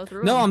rare. want to go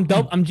through. No,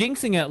 them. I'm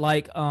jinxing it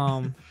like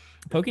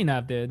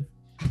PokéNav did.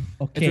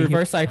 Okay. It's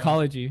reverse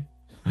psychology.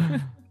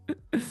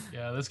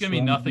 Yeah, there's gonna be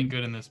nothing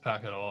good in this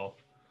pack at all.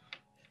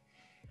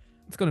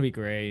 It's gonna be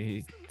great.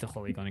 He's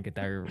totally gonna get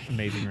that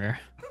amazing rare.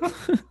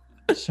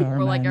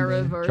 Or like a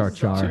reverse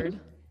Char. Zard.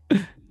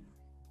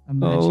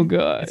 Oh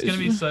god. It's gonna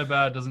be so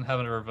bad. It doesn't have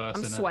a reverse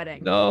I'm in it.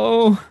 sweating.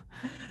 No.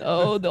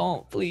 No,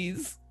 don't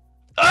please.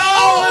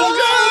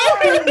 Oh,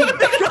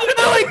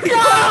 let's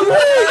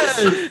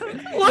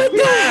go! What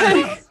the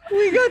heck?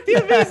 We got the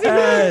amazing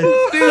rare.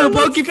 Dude,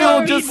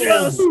 PokeFuel just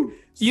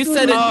you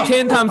said it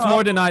 10 times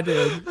more than I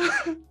did.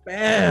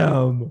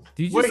 Bam.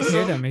 Did you Wait, just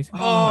hear so- that amazing?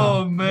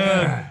 Oh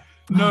man,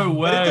 no They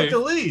way. took the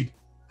lead.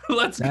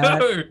 Let's That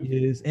go.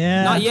 is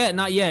Yeah. Not yet,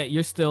 not yet.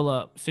 You're still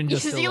up.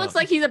 Shinja's Yizzy still looks up.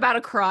 like he's about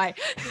to cry.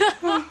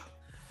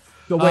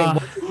 so. Wait, Uh,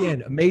 once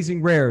again,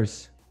 amazing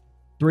rares.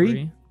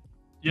 Three.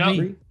 Yep.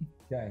 Three?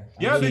 Okay.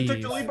 Yeah, they took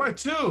the Jeez. lead by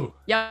 2.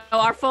 Yo,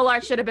 our full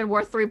art should have been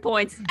worth 3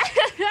 points.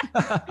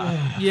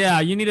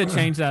 Yeah, you need to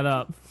change that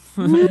up.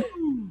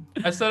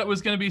 I said it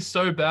was gonna be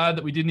so bad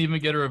that we didn't even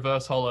get a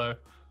reverse holo.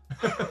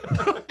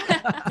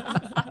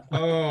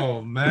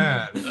 Oh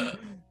man.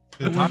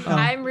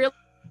 I'm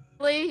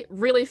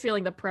really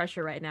feeling the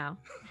pressure right now.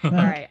 All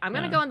right, I'm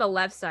gonna go on the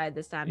left side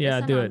this time. Yeah, this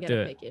time do I'm it, gonna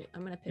do it. pick it.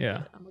 I'm gonna pick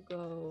Yeah. it. I'm gonna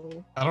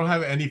go. I don't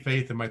have any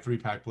faith in my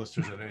 3-pack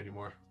blisters in it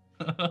anymore.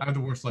 I have the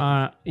worst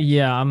luck.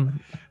 Yeah,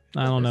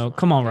 I don't know.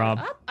 Come on, Rob.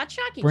 Oh, a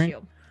Chucky Bring-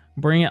 Chew.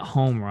 Bring it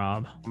home,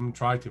 Rob. I'm gonna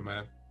try to,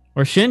 man.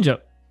 Or Shinja.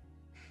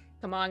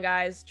 Come on,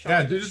 guys. Yeah,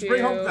 Chucky dude, just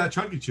bring home Chew. that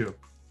chunky chew.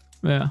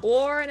 Yeah.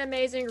 Or an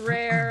amazing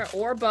rare,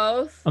 or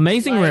both.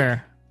 Amazing Like-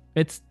 rare.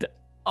 It's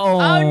oh,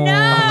 Oh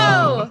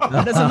no!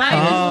 That doesn't I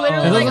matter. was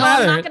literally It like, doesn't oh, I'm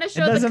matter. not gonna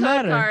show the doesn't code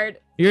matter. card.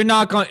 You're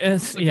not going. Yeah,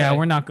 Okay.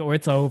 we're not going.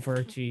 It's over.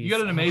 Jeez. You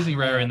got an amazing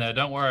rare in there.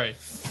 Don't worry.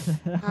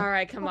 All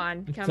right, come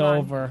on, It's come on,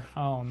 over.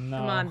 Oh no.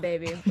 come on,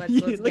 baby. Let's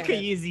Look get at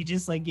it. Yizzy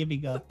just like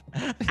giving up.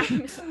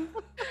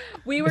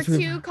 We were It's re-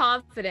 too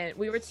confident.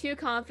 We were too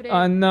confident.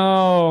 I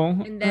know.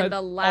 And then the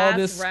All last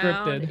this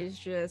round scripted. is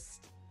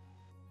just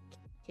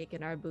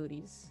kicking our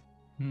booties.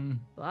 Hmm.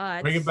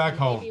 But Bring it back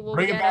home. maybe we'll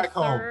Bring it get back a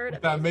home third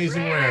with that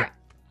amazing rare.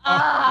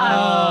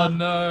 Ah, Oh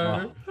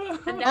no.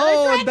 another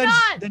Oh,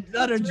 dreadnought. that's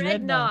another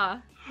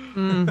dreadnought.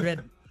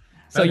 Mm.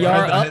 So That you're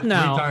dreadnought up hit 3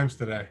 now. times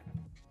today.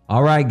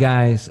 All right,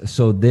 guys.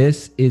 So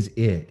this is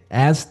it.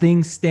 As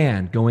things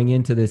stand going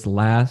into this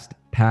last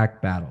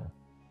pack battle,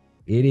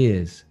 it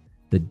is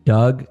the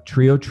Doug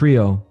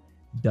Trio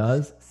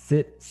does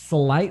sit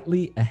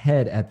slightly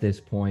ahead at this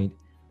point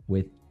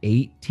with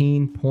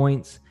 18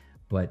 points,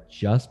 but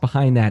just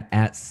behind that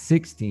at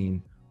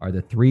 16 are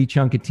the 3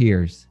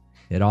 Chunketeers.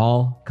 It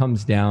all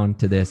comes down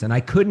to this, and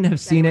I couldn't have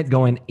seen it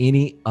going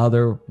any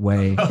other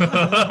way.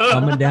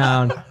 Coming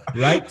down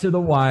right to the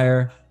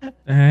wire.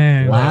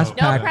 Dang. Last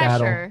No pack pressure.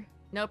 battle.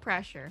 No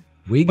pressure.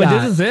 We But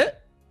got this is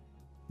it.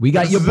 We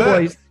got This your is it.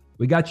 boys.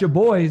 We got your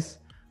boys,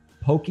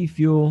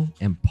 PokeFuel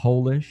and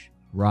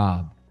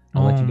PolishRob.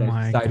 I'll let you Oh guys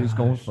my decide who's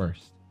going gosh.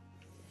 first.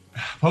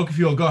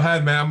 PokeFuel, go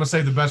ahead, man. I'm gonna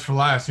save the best for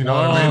last. You know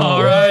what I mean?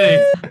 All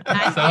right.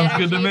 That's Sounds the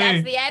good to energy. me.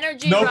 That's the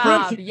energy, No Rob.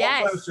 pressure.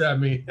 Yes. No pressure at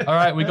me. All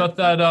right, we got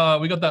that.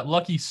 We got that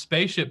lucky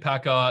spaceship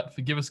pack art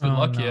for give us good Oh,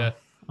 luck no. here.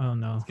 Oh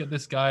no. Let's get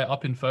this guy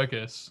up in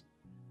focus,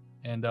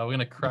 and we're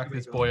gonna crack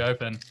this boy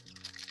open.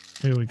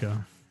 Here we go.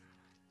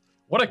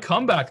 What a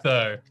comeback,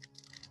 though.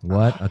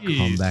 What a Jeez.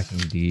 comeback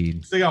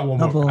indeed. Still got one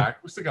Double. more pack.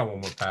 We still got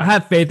one more pack. I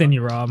have faith in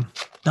you, Rob.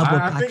 Double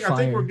I pack think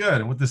fire. we're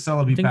good with the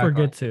Celebi I think pack. we're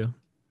good too.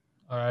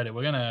 All right,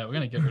 we're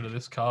gonna get rid of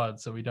this card,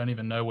 so we don't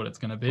even know what it's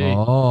gonna be.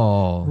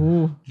 Oh,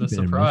 Ooh. The keep it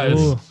in surprise.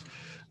 Ooh.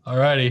 All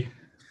righty.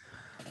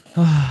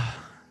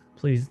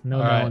 Please, no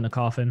All nail right. in the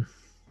coffin.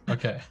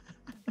 Okay.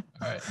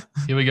 All right.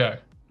 Here we go.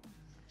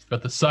 We've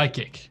got the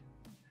psychic.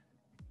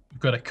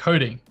 We've got a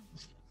coding.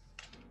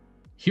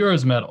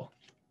 Hero's Medal.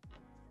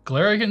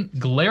 Galarian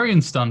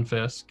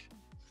Stunfisk.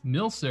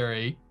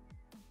 Milcery.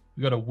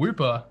 We've got a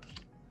Wooper.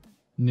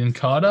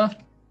 Nincada.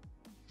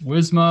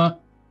 Whisma.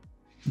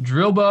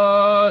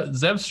 Drillbar.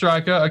 Zeb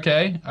Striker.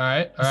 Okay. All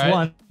right. All Just right.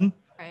 one.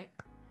 Right.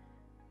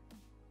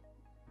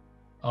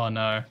 Oh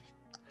no.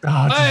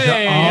 Oh,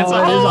 Hey, it's a it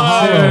is a holo.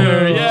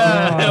 holo.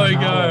 Yeah, there we Oh.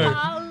 go.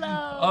 Hello.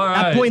 All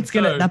right.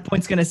 That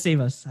point's gonna save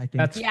us, I think.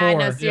 That's Yeah, 4.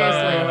 no, seriously.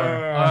 All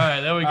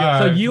right, there we go. All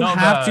So right, you Not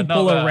have bad, to not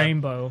pull a bad.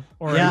 rainbow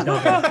or Yeah. a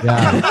double.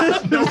 yeah.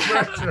 no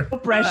pressure. No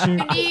pressure. You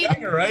need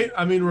Banger, right?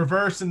 I mean,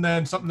 reverse and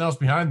then something else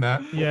behind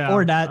that. Yeah.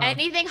 Or that.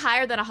 anything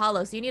higher than a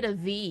hollow, so you need a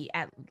V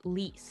at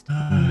least.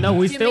 No,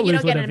 we Assuming still you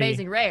lose don't get with an a V.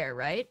 amazing rare,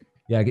 right?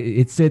 Yeah,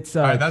 it sits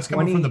All right, that's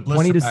coming 20, from the blister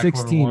 20 to pack, whoever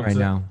 16 wants right it.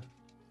 now.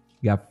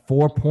 You got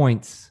 4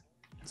 points.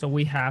 So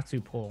we have to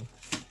pull.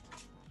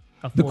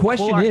 A The full-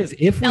 question full art- is,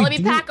 if Now we let me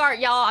do, pack art,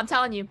 y'all. I'm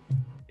telling you.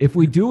 if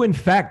we do in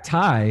fact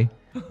tie,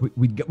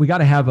 we got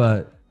to have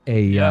a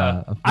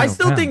Yeah. a I final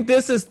still count. think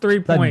this is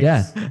 3 Sudden points.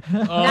 death.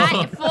 Oh.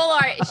 Not full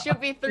art. It should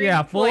be 3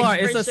 Yeah, full points art.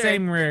 for It's the sure.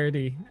 same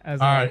rarity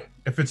as. All right.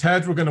 If it's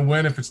heads, we're gonna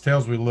win. If it's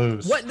tails, we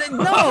lose. What? No.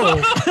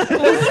 What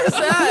is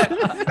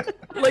that?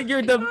 Like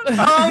you're the.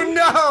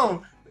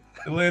 Oh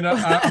no! Elena,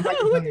 I'm not gonna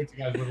tell you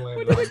guys what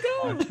Elena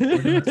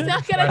does. He's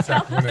not gonna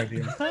tell One us.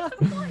 idea.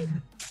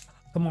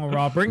 Come on,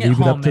 Rob. Bring it Leave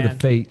it home, up to man. the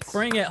fates.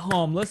 Bring it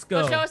home. Let's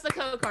go. Don't show us the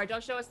code card.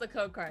 Don't show us the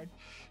code card.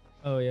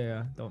 Oh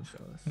yeah. Don't show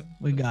us.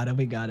 We got it.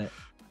 We got it.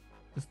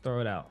 Just throw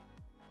it out.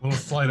 Little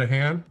sleight of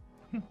hand.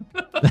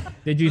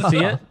 Did you see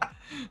it?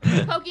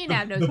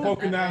 PokéNav knows The about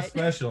PokéNav that, right?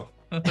 special.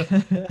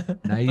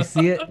 Now you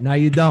see it. Now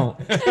you don't.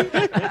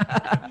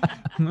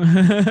 All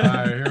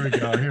right, here we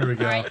go. Here we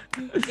go. All right,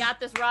 you got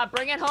this, Rob.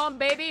 Bring it home,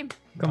 baby.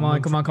 Come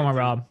on,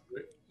 Rob.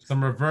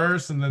 Some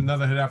reverse and then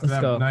another hit after Let's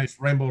that. go. Nice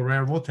rainbow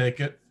rare. We'll take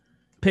it.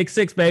 Pick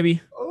 6,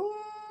 baby.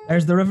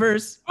 There's the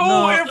reverse.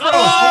 Oh, No. it froze.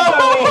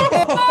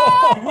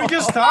 Oh! Did we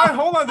just tie?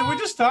 Hold on. Did we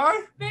just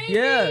tie? Baby.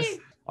 Yes.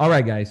 All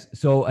right, guys.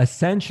 So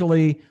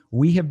essentially,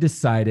 we have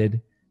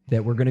decided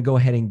that we're going to go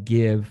ahead and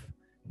give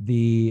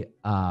the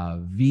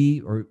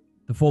V or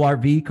the full art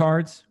V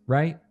cards,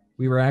 right?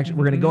 We're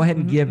going to go ahead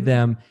and give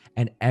them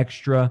an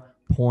extra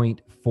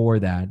point for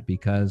that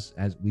because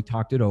as we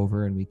talked it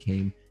over and we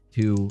came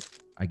to,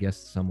 I guess,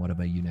 somewhat of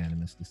a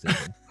unanimous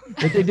decision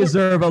that they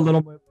deserve a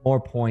little bit more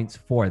points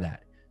for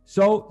that.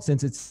 So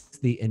since it's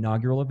the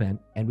inaugural event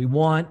and we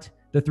want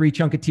the 3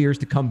 Chunketeers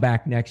to come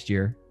back next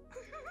year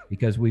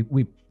because we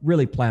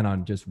really plan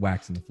on just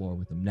waxing the floor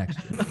with them next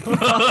year.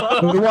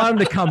 But we want them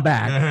to come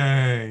back.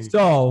 Dang.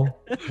 So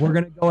we're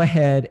going to go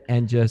ahead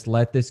and just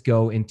let this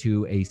go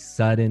into a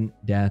sudden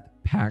death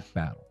pack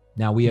battle.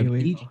 Now we have Here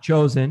we each go.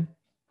 chosen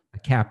a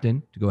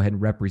captain to go ahead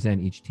and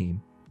represent each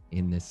team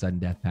in this sudden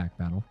death pack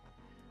battle.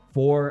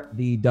 For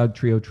the Doug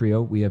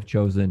Trio, we have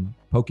chosen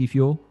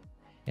PokeFuel.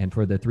 And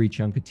for the 3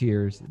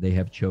 Chunketeers, they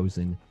have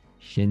chosen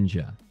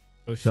Shinja.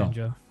 Oh, So-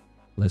 Shinja.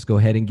 Let's go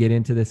ahead and get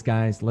into this,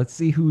 guys. Let's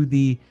see who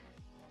the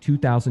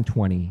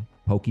 2020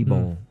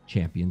 Pokeball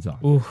champions are.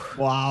 Ooh.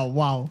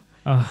 Wow.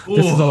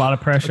 This is a lot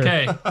of pressure.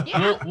 Okay,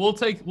 Yeah.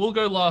 we'll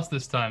go last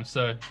this time.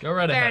 So go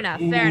right Fair ahead. enough.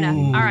 Fair enough.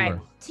 Ooh. All right.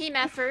 Team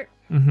effort.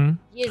 Mm-hmm.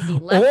 Yizzy,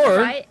 left to Or-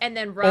 right, and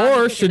then Rob.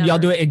 Or pick a should y'all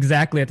number. do it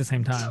exactly at the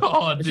same time?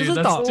 Oh, It's dude, just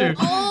a that's thought. too.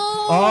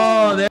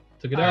 Oh, there.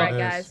 Took it all out. right,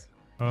 Yes.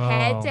 guys.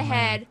 Head to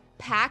head,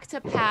 pack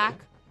to pack,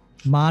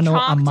 Mano a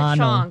chonk to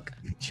mano.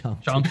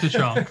 chonk. Chonk to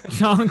chonk.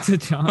 Chonk to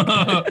chonk.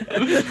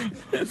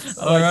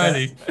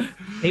 Alrighty.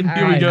 Same All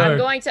Here we right, go. I'm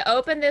going to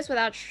open this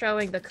without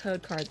showing the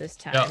code card this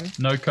time. Yep.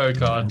 No code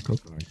card.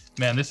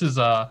 Man, this is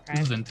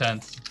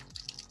intense.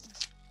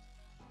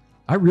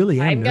 I really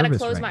am I'm gonna nervous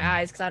close right my now.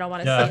 eyes because I don't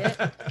want to Yeah.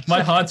 see it.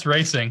 My heart's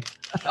racing.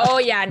 Oh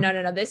yeah,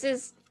 no. This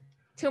is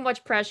too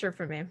much pressure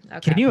for me. Okay.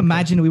 Can you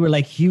imagine we were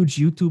like huge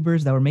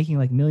YouTubers that were making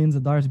like millions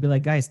of dollars? Be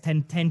like, guys,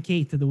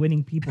 10K to the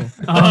winning people.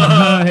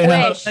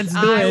 Yeah. Wish. Let's do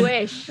I it.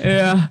 wish.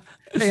 Yeah.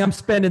 Hey, I'm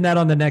spending that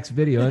on the next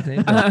video. All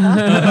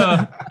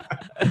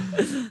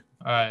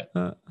right.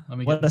 Let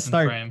me What get a this in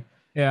start. frame.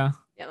 Yeah.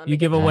 Yeah, let me You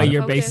get give that away in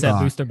your focus. base set Ah.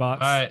 booster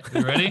box. All right,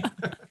 you ready?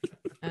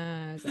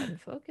 Is that in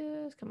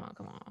focus? Come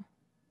on.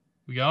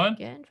 We going?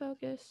 Get in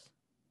focus.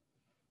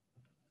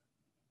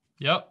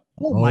 Yep.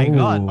 Oh my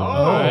God. Oh.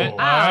 All right. All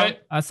right.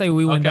 I say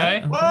we win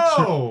Okay. that.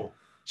 Whoa!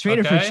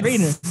 Trainer Okay. for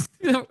trainer.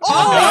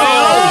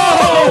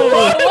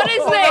 Oh! What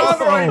is Hold on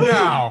this? right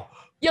now.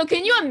 Yo,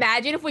 can you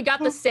imagine if we got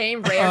the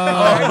same rare Oh.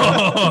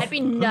 card? That'd be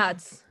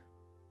nuts.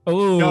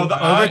 Oh, Yo, the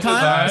eyes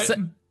overtime?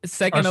 are-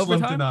 Second Are slim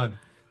to overtime? none.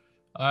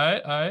 All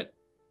right.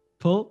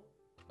 Pull.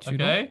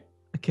 Okay.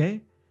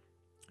 Okay.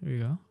 Here you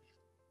go.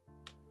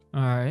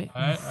 All right.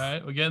 All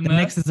right. We're getting The there.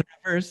 next is the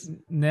reverse.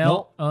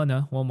 Nail. Oh,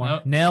 no. One more.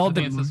 Nope. Nail I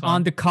think it's this one.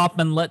 on the cop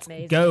and let's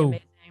Amazing. go.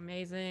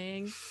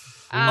 Amazing.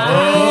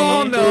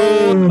 Oh, no.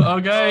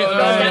 Okay. Goes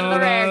down to the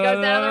rare.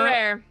 Goes down to the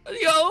rare.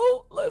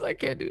 Yo, I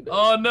can't do that.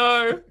 Oh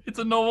no, it's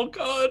a normal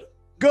card.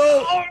 Go.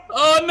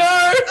 Oh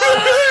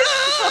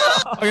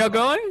no. Are y'all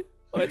going?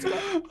 Let's go.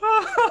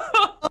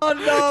 Oh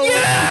no.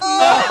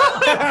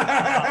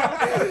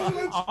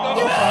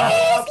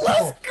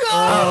 Let's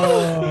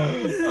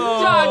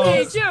go.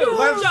 Jockey Chew.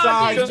 Left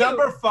side, Jockey Chew.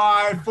 number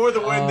 5 for the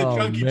win. The Oh,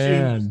 Chunky Chews.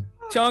 man.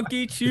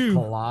 Chunky Chew.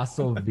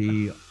 Colossal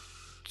V.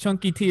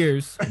 Chunky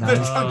Tears. The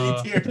Nice.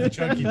 Chunky Tears. The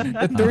Chunky Tears.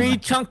 The 3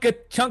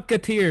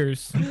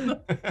 Chunketeers.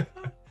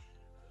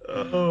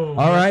 Oh,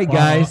 All right, wow,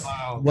 guys.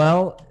 wow.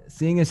 Well,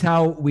 seeing as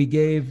how we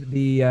gave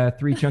the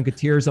 3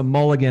 Chunketeers a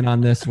mulligan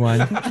on this one,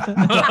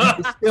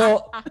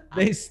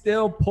 they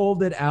still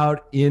pulled it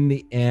out in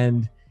the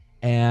end.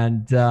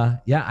 And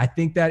yeah, I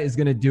think that is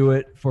going to do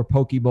it for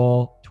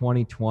Pokeball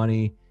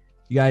 2020.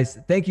 You guys,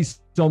 thank you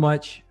so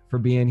much for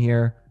being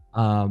here.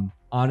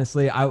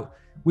 Honestly,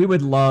 we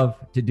would love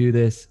to do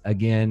this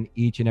again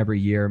each and every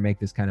year, make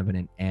this kind of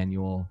an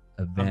annual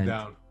I'm event.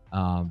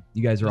 down.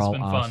 You guys are It's all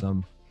been fun.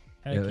 awesome.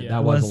 Heck Yeah, yeah.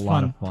 that was a was lot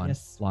fun. of fun.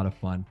 Yes. A lot of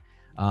fun.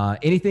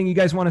 Anything you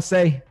guys want to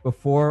say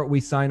before we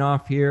sign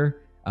off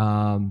here?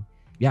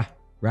 Yeah,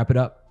 wrap it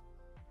up.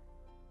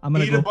 I'm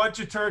gonna Eat a go. bunch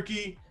of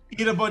turkey.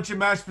 Eat a bunch of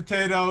mashed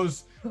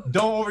potatoes.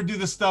 Don't overdo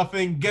the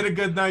stuffing. Get a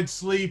good night's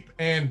sleep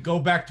and go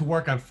back to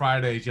work on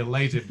Fridays, you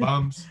lazy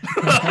bums.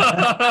 Be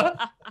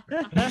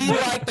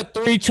like the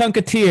 3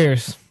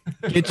 Chunketeers.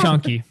 Get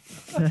chunky.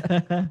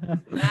 on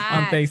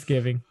Nice.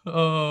 Thanksgiving.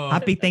 Oh,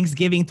 Happy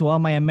Thanksgiving to all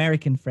my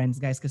American friends,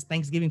 guys, because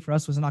Thanksgiving for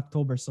us was in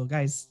October. So,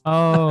 guys,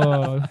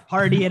 Oh,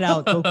 party it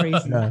out. Go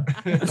crazy. Yeah.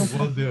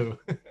 Will do.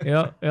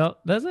 yep.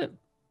 That's it.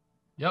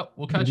 yep.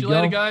 We'll Good catch to you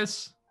later, go.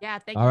 guys. Yeah,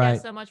 thank All you right.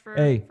 guys so much for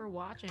Hey.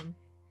 watching.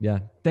 Yeah.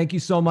 Thank you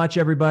so much,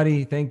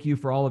 everybody. Thank you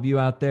for all of you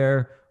out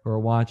there who are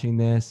watching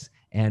this.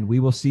 And we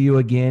will see you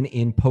again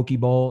in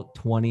Pokeball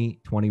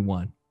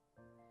 2021.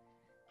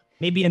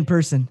 Maybe in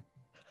person.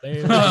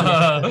 Later.